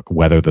of the book,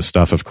 whether the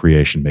stuff of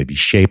creation may be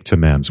shaped to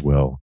man's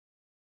will,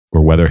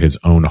 or whether his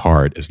own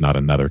heart is not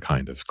another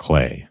kind of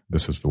clay.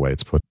 This is the way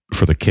it's put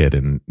for the kid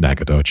in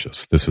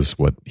Nacogdoches. This is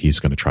what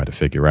he's going to try to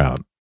figure out.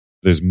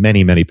 There's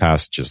many, many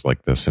passages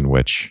like this in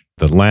which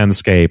the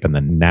landscape and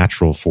the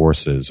natural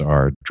forces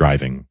are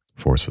driving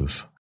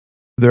forces.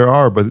 There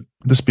are, but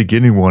this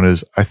beginning one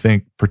is, I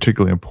think,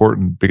 particularly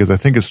important because I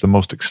think it's the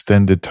most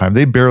extended time.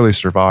 They barely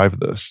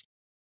survive this,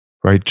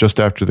 right? Just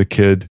after the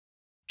kid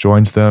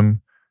joins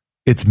them,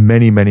 it's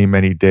many, many,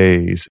 many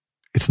days.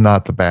 It's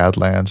not the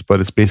Badlands, but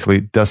it's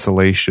basically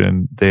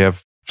desolation. They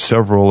have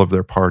several of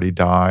their party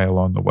die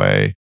along the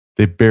way.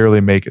 They barely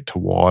make it to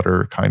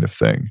water, kind of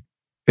thing.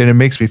 And it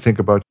makes me think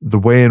about the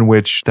way in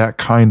which that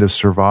kind of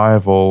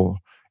survival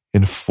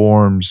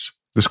informs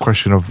this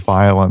question of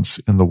violence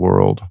in the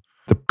world,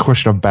 the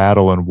question of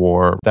battle and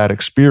war, that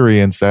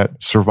experience, that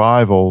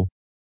survival,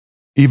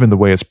 even the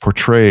way it's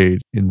portrayed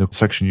in the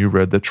section you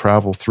read, that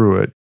travel through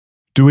it.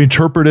 Do we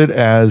interpret it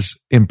as,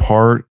 in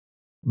part,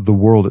 the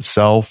world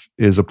itself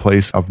is a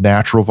place of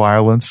natural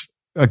violence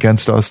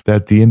against us,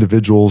 that the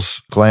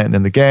individuals, Glanton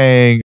and the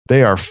gang,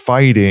 they are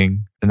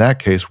fighting, in that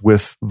case,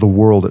 with the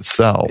world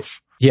itself?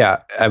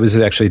 Yeah, I was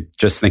actually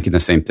just thinking the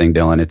same thing,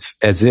 Dylan. It's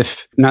as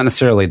if not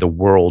necessarily the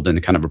world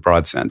in kind of a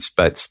broad sense,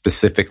 but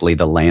specifically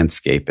the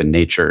landscape and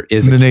nature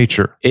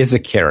is a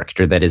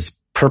character that is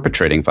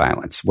perpetrating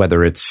violence,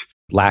 whether it's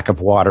lack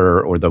of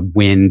water or the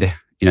wind.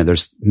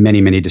 There's many,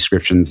 many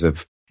descriptions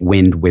of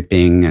wind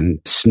whipping and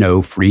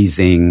snow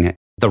freezing,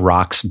 the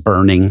rocks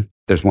burning.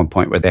 There's one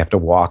point where they have to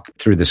walk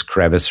through this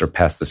crevice or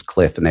past this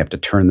cliff, and they have to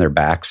turn their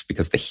backs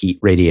because the heat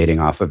radiating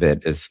off of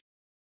it is,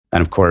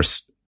 and of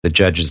course, the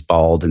judge is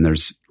bald, and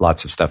there's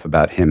lots of stuff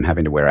about him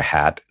having to wear a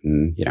hat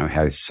and,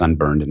 how he's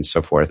sunburned and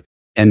so forth.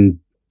 And,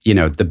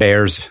 the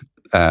bears,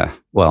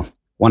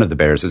 one of the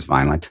bears is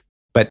violent,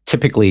 but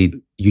typically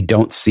you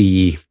don't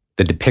see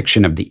the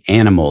depiction of the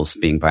animals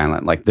being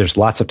violent. Like there's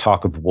lots of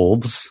talk of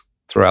wolves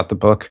throughout the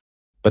book,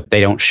 but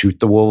they don't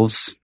shoot the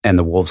wolves, and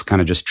the wolves kind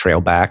of just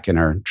trail back and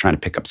are trying to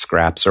pick up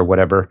scraps or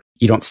whatever.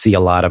 You don't see a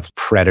lot of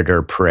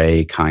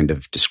predator-prey kind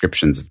of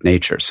descriptions of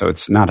nature. So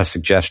it's not a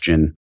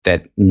suggestion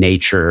that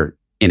nature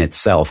in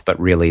itself, but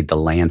really the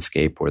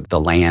landscape or the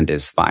land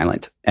is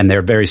violent. And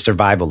their very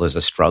survival is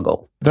a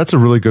struggle. That's a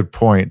really good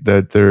point,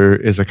 that there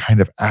is a kind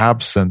of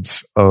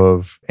absence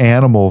of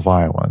animal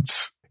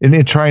violence.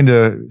 In trying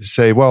to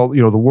say, well,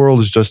 the world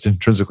is just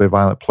intrinsically a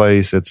violent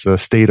place. It's a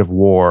state of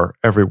war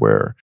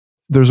everywhere.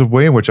 There's a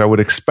way in which I would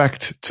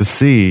expect to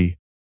see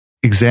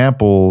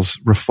examples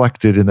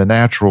reflected in the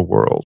natural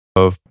world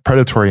of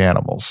predatory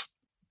animals.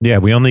 Yeah,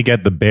 we only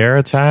get the bear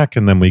attack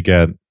and then we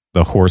get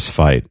the horse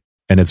fight.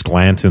 And it's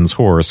Glanton's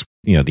horse.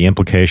 The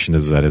implication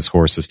is that his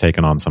horse has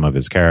taken on some of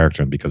his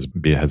character and because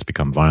it has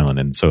become violent.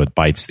 And so it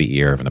bites the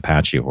ear of an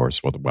Apache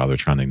horse while they're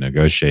trying to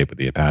negotiate with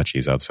the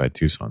Apaches outside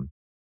Tucson.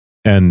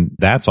 And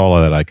that's all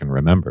that I can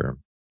remember.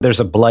 There's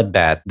a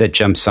bloodbath that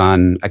jumps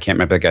on, I can't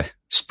remember, like a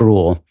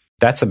sproul.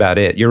 That's about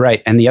it. You're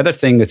right. And the other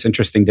thing that's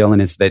interesting,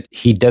 Dylan, is that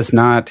he does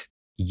not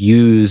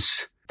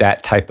use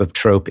that type of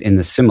trope in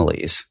the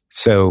similes.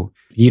 So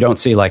you don't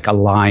see like a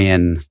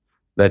lion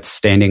that's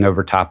standing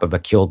over top of a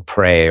killed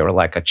prey or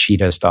like a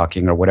cheetah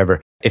stalking or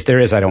whatever. If there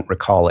is, I don't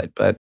recall it,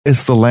 but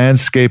it's the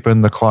landscape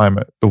and the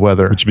climate, the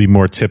weather. Which would be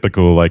more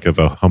typical like of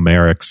a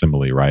Homeric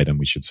simile, right? And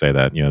we should say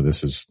that,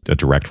 this is a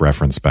direct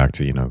reference back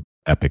to,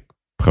 epic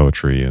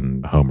poetry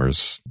and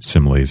Homer's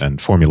similes and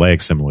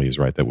formulaic similes,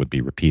 right? That would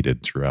be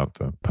repeated throughout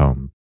the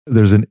poem.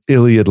 There's an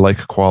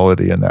Iliad-like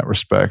quality in that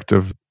respect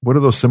of, what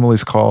are those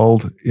similes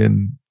called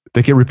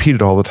they get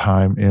repeated all the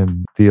time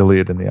in the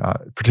Iliad and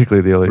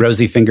particularly the Iliad.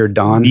 Rosy-fingered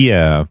dawn.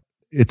 Yeah.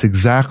 It's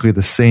exactly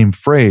the same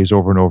phrase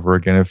over and over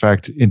again. In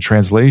fact, in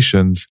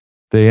translations,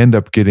 they end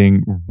up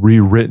getting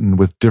rewritten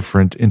with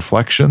different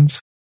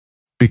inflections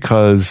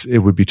because it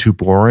would be too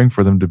boring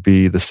for them to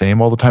be the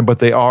same all the time. But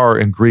they are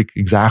in Greek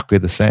exactly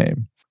the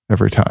same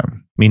every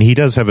time. I mean, he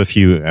does have a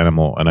few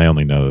animal, and I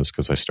only know this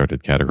because I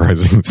started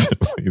categorizing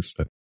similes.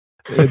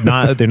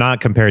 They're not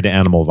compared to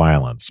animal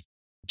violence.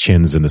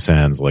 Chins in the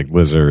sands like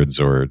lizards,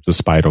 or the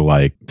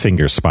spider-like,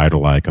 fingers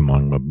spider-like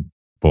among the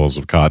balls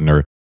of cotton,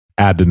 or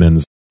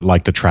abdomens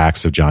like the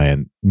tracks of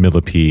giant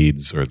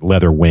millipedes, or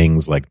leather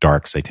wings like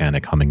dark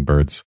satanic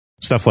hummingbirds.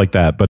 Stuff like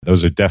that. But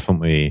those are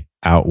definitely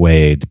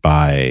outweighed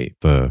by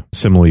the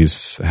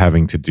similes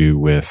having to do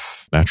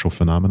with natural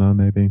phenomena,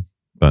 maybe.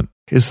 But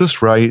is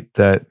this right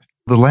that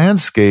the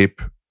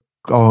landscape,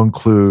 I'll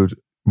include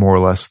more or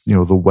less,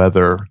 the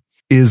weather,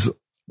 is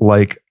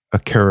like a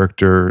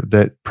character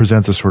that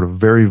presents a sort of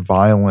very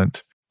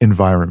violent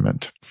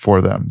environment for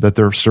them, that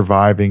they're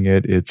surviving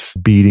it, it's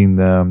beating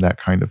them, that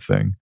kind of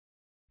thing.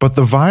 But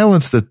the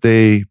violence that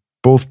they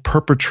both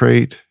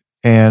perpetrate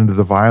and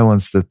the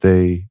violence that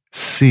they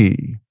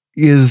see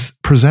is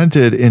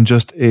presented in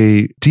just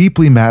a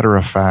deeply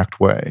matter-of-fact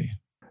way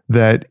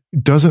that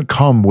doesn't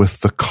come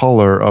with the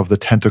color of the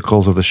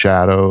tentacles of the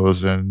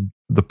shadows and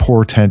the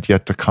portent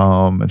yet to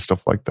come and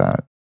stuff like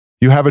that.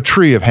 You have a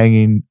tree of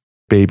hanging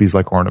babies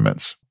like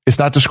ornaments. It's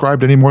not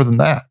described any more than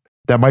that.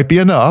 That might be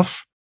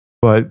enough,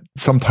 but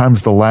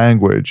sometimes the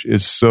language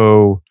is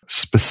so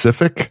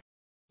specific.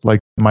 Like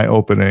my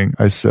opening,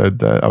 I said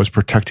that I was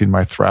protecting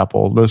my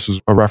thrapple. This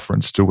is a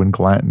reference to when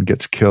Glanton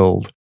gets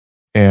killed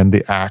and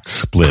the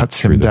axe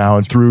cuts him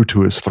down through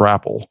to his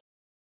thrapple.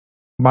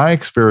 My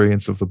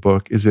experience of the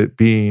book is it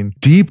being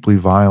deeply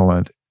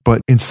violent,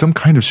 but in some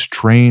kind of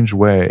strange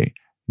way,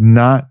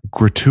 not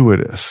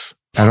gratuitous.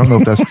 I don't know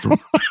if that's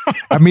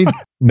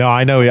no,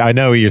 I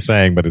know what you're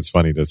saying, but it's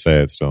funny to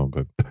say it still.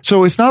 But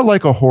so it's not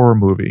like a horror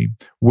movie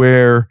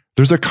where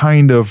there's a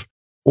kind of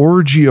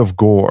orgy of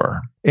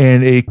gore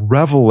and a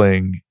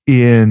reveling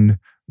in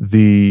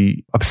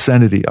the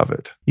obscenity of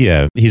it.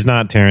 Yeah, he's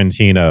not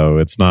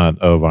Tarantino. It's not,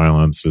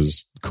 violence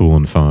is cool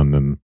and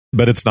fun,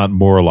 but it's not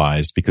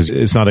moralized because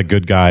it's not a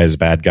good guys,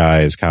 bad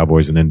guys,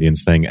 cowboys and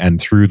Indians thing.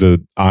 And through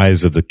the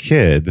eyes of the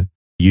kid,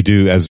 you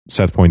do, as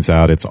Seth points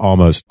out, it's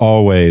almost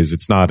always,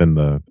 it's not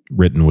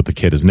written with the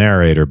kid as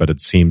narrator, but it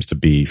seems to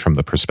be from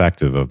the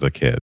perspective of the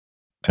kid.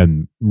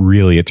 And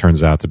really, it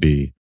turns out to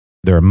be,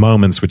 there are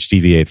moments which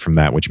deviate from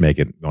that, which make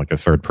it like a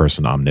third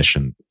person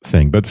omniscient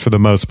thing. But for the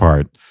most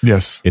part,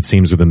 yes, it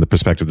seems within the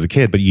perspective of the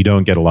kid, but you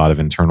don't get a lot of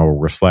internal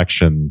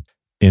reflection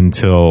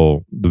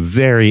until the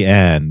very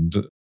end.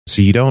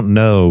 So you don't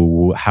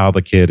know how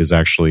the kid is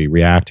actually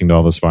reacting to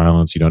all this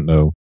violence. You don't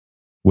know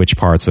which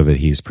parts of it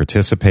he's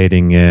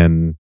participating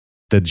in.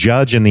 The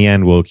judge in the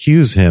end will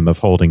accuse him of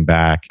holding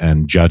back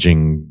and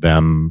judging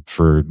them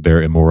for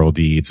their immoral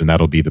deeds. And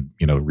that'll be the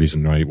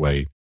reason why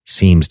he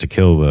seems to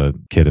kill the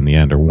kid in the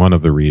end, or one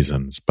of the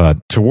reasons. But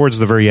towards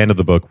the very end of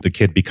the book, the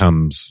kid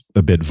becomes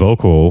a bit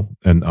vocal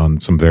and on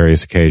some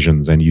various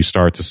occasions, and you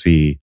start to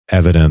see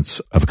evidence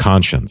of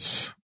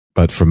conscience.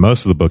 But for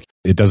most of the book,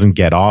 it doesn't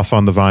get off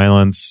on the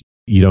violence.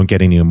 You don't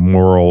get any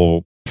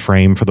moral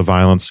frame for the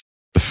violence.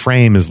 The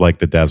frame is like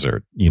the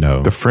desert,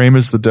 The frame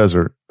is the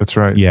desert. That's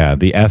right. Yeah.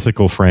 The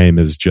ethical frame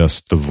is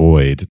just the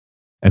void.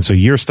 And so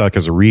you're stuck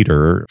as a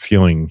reader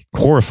feeling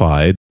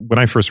horrified. When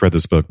I first read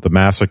this book, the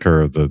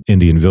massacre of the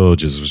Indian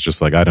villages was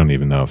just like, I don't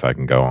even know if I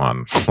can go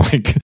on.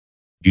 Like,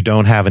 you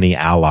don't have any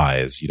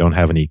allies. You don't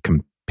have any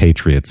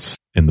compatriots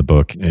in the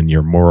book, and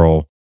your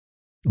moral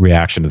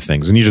reaction to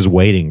things. And you're just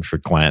waiting for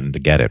Clanton to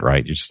get it,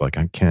 right? You're just like,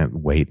 I can't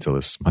wait till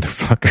this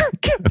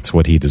motherfucker gets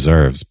what he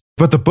deserves.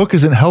 But the book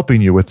isn't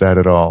helping you with that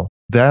at all.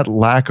 That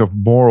lack of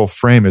moral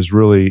frame is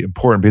really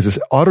important because it's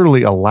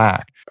utterly a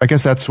lack. I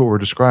guess that's what we're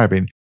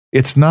describing.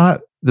 It's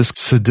not this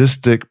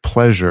sadistic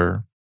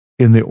pleasure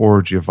in the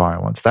orgy of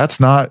violence. That's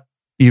not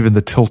even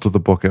the tilt of the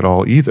book at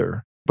all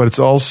either. But it's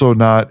also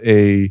not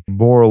a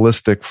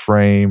moralistic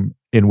frame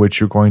in which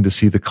you're going to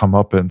see the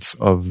comeuppance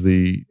of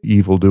the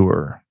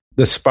evildoer.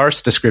 The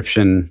sparse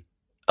description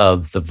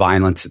of the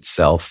violence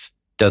itself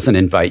doesn't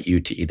invite you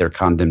to either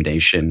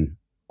condemnation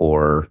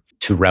or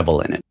to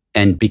revel in it.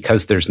 And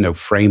because there's no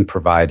frame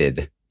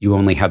provided, you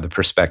only have the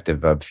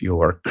perspective of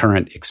your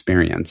current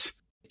experience.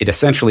 It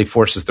essentially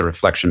forces the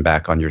reflection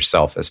back on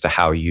yourself as to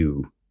how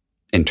you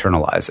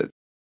internalize it.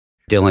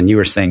 Dylan, you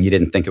were saying you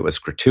didn't think it was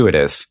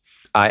gratuitous.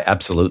 I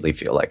absolutely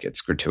feel like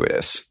it's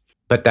gratuitous.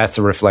 But that's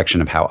a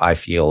reflection of how I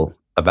feel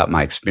about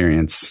my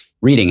experience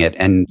reading it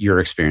and your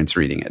experience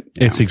reading it.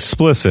 It's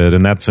explicit,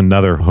 and that's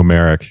another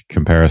Homeric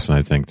comparison,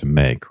 I think, to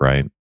make,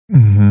 right?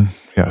 Mm-hmm.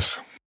 Yes.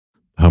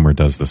 Homer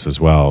does this as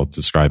well,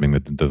 describing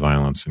the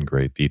violence in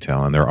great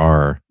detail. And there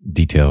are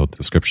detailed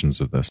descriptions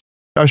of this.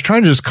 I was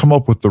trying to just come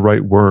up with the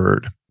right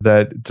word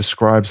that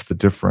describes the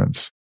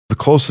difference. The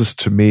closest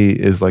to me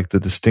is like the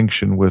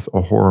distinction with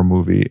a horror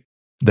movie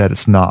that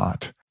it's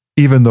not,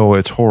 even though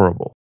it's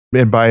horrible.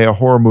 And by a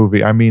horror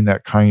movie, I mean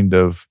that kind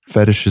of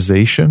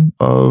fetishization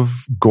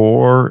of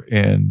gore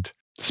and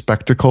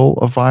spectacle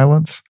of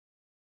violence.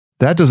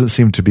 That doesn't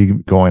seem to be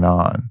going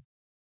on.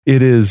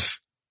 It is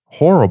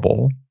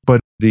horrible,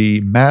 but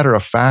the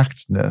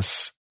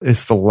matter-of-factness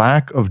is the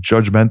lack of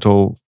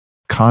judgmental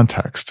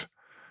context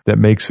that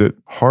makes it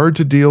hard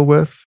to deal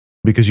with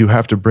because you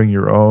have to bring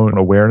your own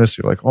awareness.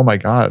 You're like, oh my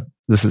God,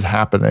 this is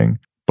happening.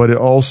 But it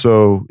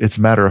also, its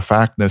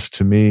matter-of-factness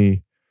to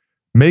me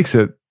makes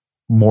it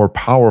more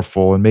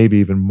powerful and maybe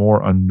even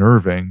more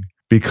unnerving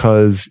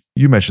because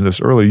you mentioned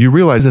this earlier. You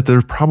realize that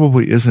there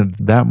probably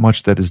isn't that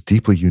much that is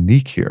deeply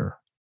unique here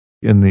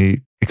in the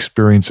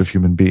experience of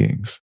human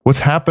beings. What's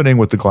happening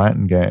with the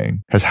Glanton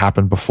gang has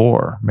happened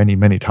before many,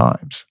 many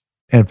times.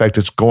 And in fact,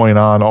 it's going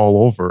on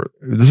all over.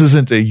 This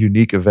isn't a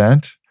unique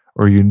event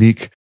or a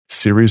unique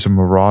series of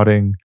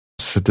marauding,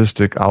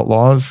 sadistic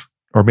outlaws,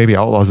 or maybe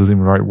outlaws isn't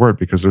even the right word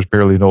because there's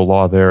barely no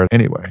law there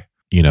anyway.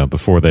 You know,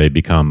 before they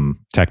become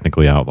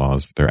technically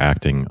outlaws, they're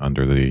acting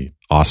under the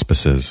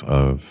auspices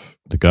of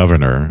the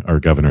governor or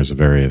governors of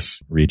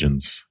various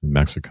regions in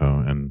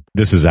Mexico. And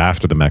this is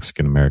after the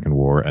Mexican-American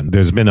War. And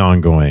there's been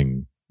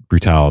ongoing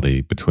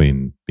brutality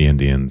between the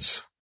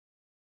Indians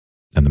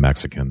and the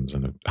Mexicans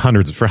and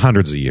for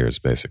hundreds of years,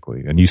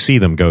 basically. And you see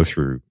them go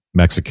through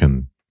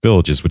Mexican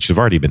villages, which have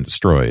already been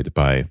destroyed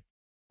by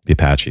the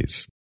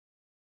Apaches.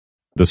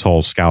 This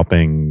whole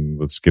scalping,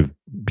 let's give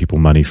people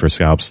money for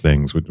scalps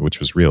things, which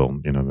was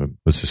real, you know,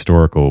 was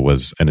historical,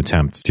 was an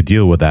attempt to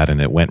deal with that, and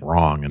it went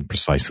wrong in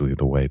precisely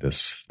the way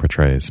this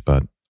portrays.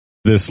 But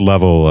this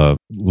level of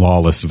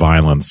lawless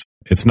violence,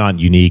 it's not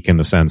unique in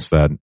the sense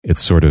that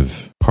it's sort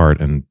of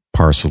part and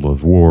parcel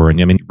of war.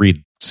 And I mean,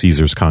 read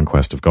Caesar's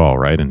conquest of Gaul,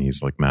 right? And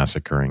he's like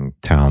massacring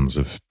towns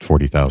of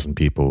 40,000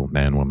 people,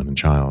 man, woman, and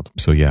child.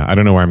 So yeah, I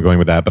don't know where I'm going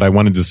with that, but I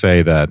wanted to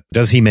say that,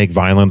 does he make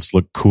violence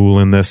look cool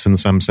in this in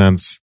some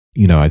sense?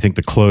 You know, I think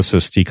the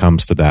closest he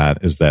comes to that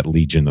is that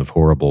Legion of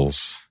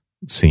Horribles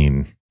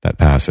scene, that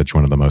passage,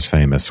 one of the most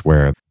famous,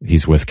 where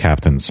he's with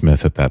Captain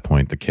Smith at that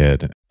point, the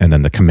kid, and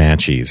then the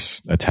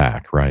Comanches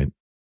attack, right?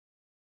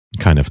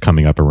 Kind of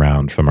coming up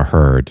around from a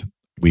herd.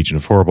 Legion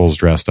of Horribles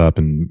dressed up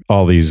in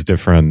all these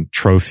different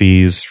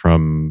trophies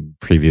from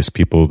previous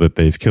people that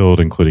they've killed,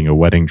 including a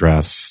wedding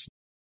dress.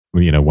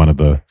 You know, one of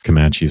the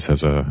Comanches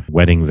has a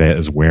wedding veil,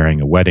 is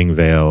wearing a wedding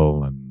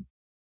veil, and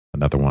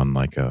another one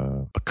like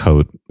a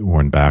coat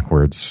worn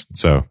backwards.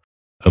 So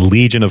a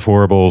legion of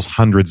horribles,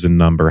 hundreds in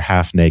number,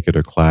 half naked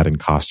or clad in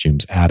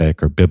costumes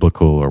Attic or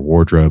biblical or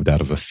wardrobed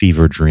out of a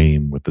fever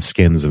dream, with the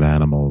skins of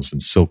animals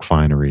and silk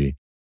finery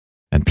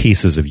and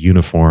pieces of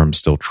uniform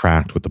still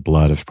tracked with the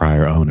blood of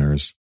prior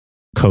owners,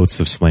 coats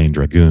of slain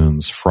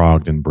dragoons,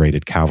 frogged and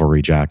braided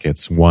cavalry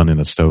jackets, one in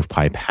a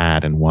stovepipe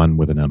hat and one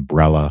with an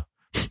umbrella,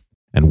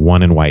 and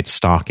one in white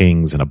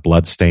stockings and a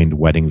blood-stained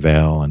wedding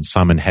veil, and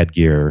some in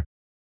headgear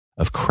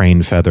of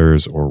crane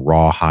feathers or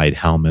rawhide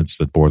helmets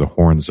that bore the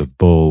horns of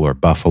bull or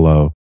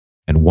buffalo,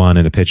 and one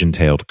in a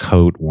pigeon-tailed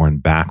coat worn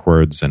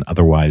backwards and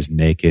otherwise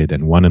naked,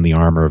 and one in the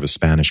armor of a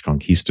Spanish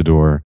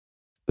conquistador,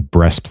 the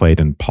breastplate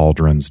and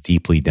pauldrons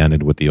deeply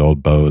dented with the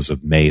old bows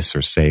of mace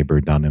or saber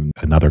done in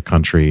another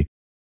country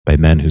by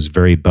men whose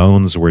very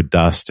bones were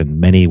dust, and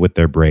many with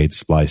their braids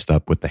spliced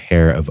up with the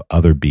hair of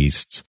other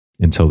beasts,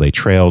 until they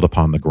trailed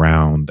upon the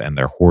ground, and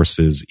their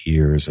horses'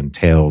 ears and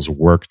tails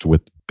worked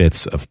with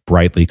bits of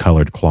brightly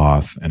colored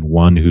cloth, and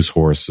one whose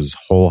horse's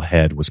whole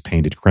head was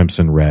painted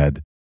crimson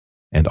red,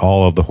 and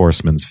all of the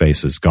horsemen's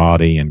faces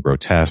gaudy and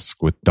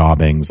grotesque with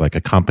daubings like a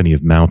company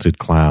of mounted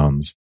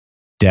clowns,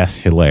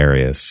 death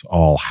hilarious,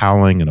 all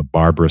howling in a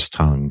barbarous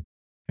tongue,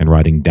 and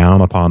riding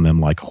down upon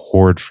them like a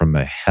horde from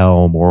a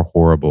hell more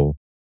horrible,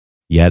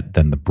 Yet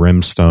than the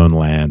brimstone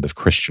land of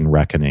Christian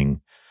reckoning,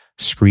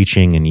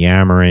 screeching and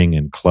yammering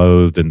and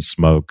clothed in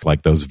smoke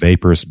like those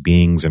vaporous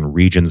beings in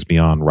regions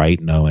beyond right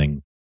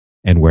knowing,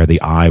 and where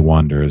the eye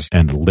wanders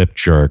and the lip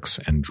jerks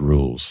and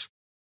drools.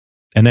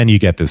 And then you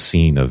get this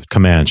scene of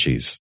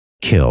Comanches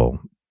kill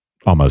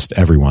almost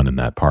everyone in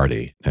that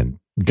party and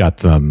gut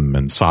them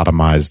and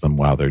sodomize them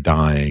while they're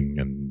dying,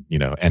 and,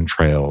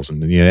 entrails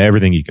and,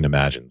 everything you can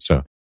imagine.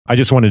 So I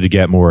just wanted to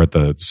get more at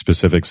the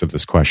specifics of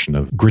this question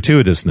of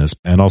gratuitousness,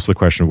 and also the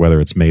question of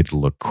whether it's made to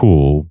look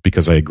cool,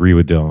 because I agree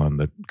with Dylan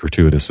that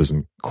gratuitous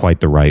isn't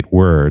quite the right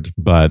word,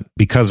 but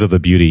because of the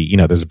beauty,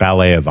 there's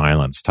ballet of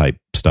violence type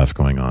stuff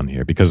going on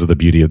here, because of the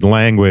beauty of the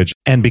language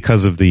and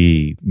because of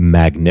the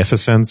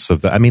magnificence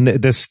of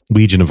this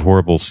Legion of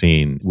Horrible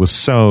scene was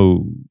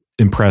so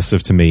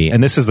impressive to me.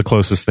 And this is the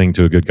closest thing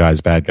to a good guys,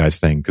 bad guys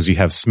thing, because you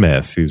have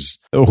Smith, who's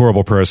a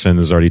horrible person,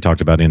 has already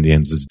talked about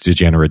Indians as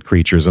degenerate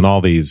creatures and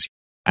all these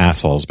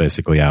assholes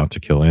basically out to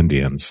kill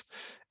Indians,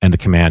 and the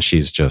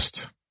Comanches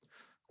just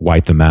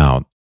wipe them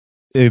out.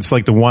 It's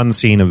like the one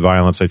scene of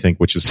violence, I think,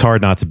 which is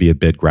hard not to be a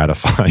bit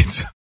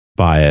gratified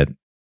by it.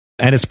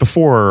 And it's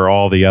before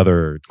all the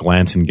other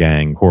Glanton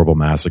Gang horrible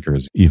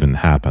massacres even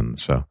happen.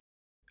 So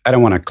I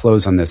don't want to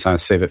close on this. I'll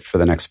save it for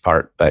the next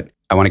part, but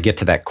I want to get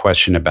to that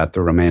question about the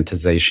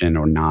romanticization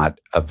or not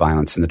of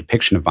violence and the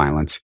depiction of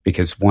violence,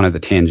 because one of the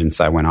tangents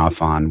I went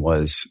off on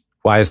was,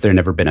 why has there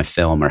never been a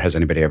film, or has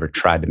anybody ever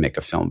tried to make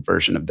a film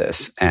version of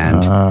this?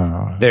 And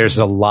there's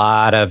a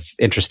lot of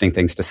interesting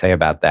things to say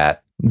about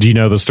that. Do you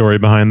know the story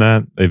behind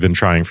that? They've been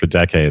trying for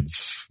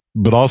decades.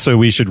 But also,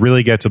 we should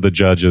really get to the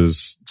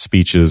judges'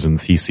 speeches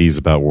and theses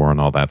about war and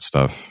all that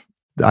stuff.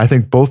 I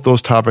think both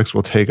those topics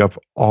will take up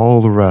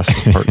all the rest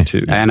of part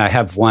 2. And I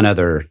have one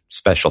other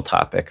special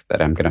topic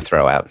that I'm going to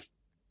throw out.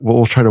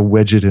 We'll try to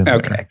wedge it in there.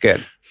 Okay,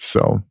 good.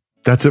 So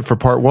that's it for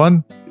part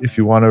 1. If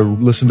you want to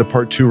listen to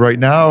part 2 right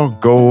now,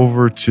 go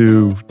over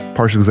to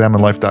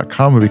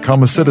partiallyexaminedlife.com and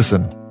become a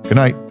citizen. Good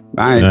night.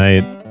 Bye. Good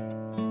night.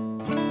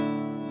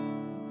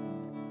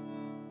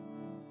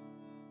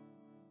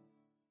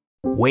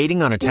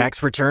 Waiting on a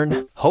tax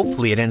return?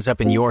 Hopefully it ends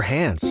up in your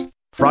hands.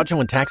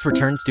 Fraudulent tax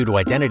returns due to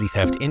identity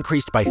theft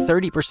increased by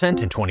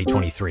 30% in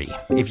 2023.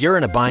 If you're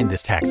in a bind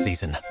this tax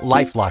season,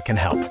 LifeLock can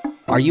help.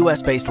 Our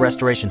U.S.-based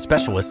restoration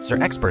specialists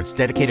are experts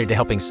dedicated to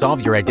helping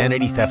solve your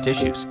identity theft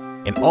issues.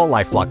 And all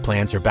LifeLock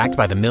plans are backed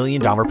by the $1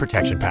 Million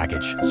Protection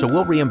Package. So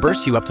we'll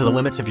reimburse you up to the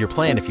limits of your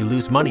plan if you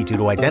lose money due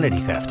to identity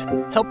theft.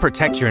 Help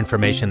protect your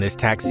information this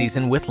tax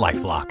season with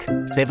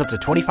LifeLock. Save up to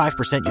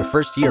 25% your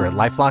first year at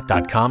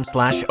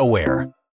LifeLock.com/aware.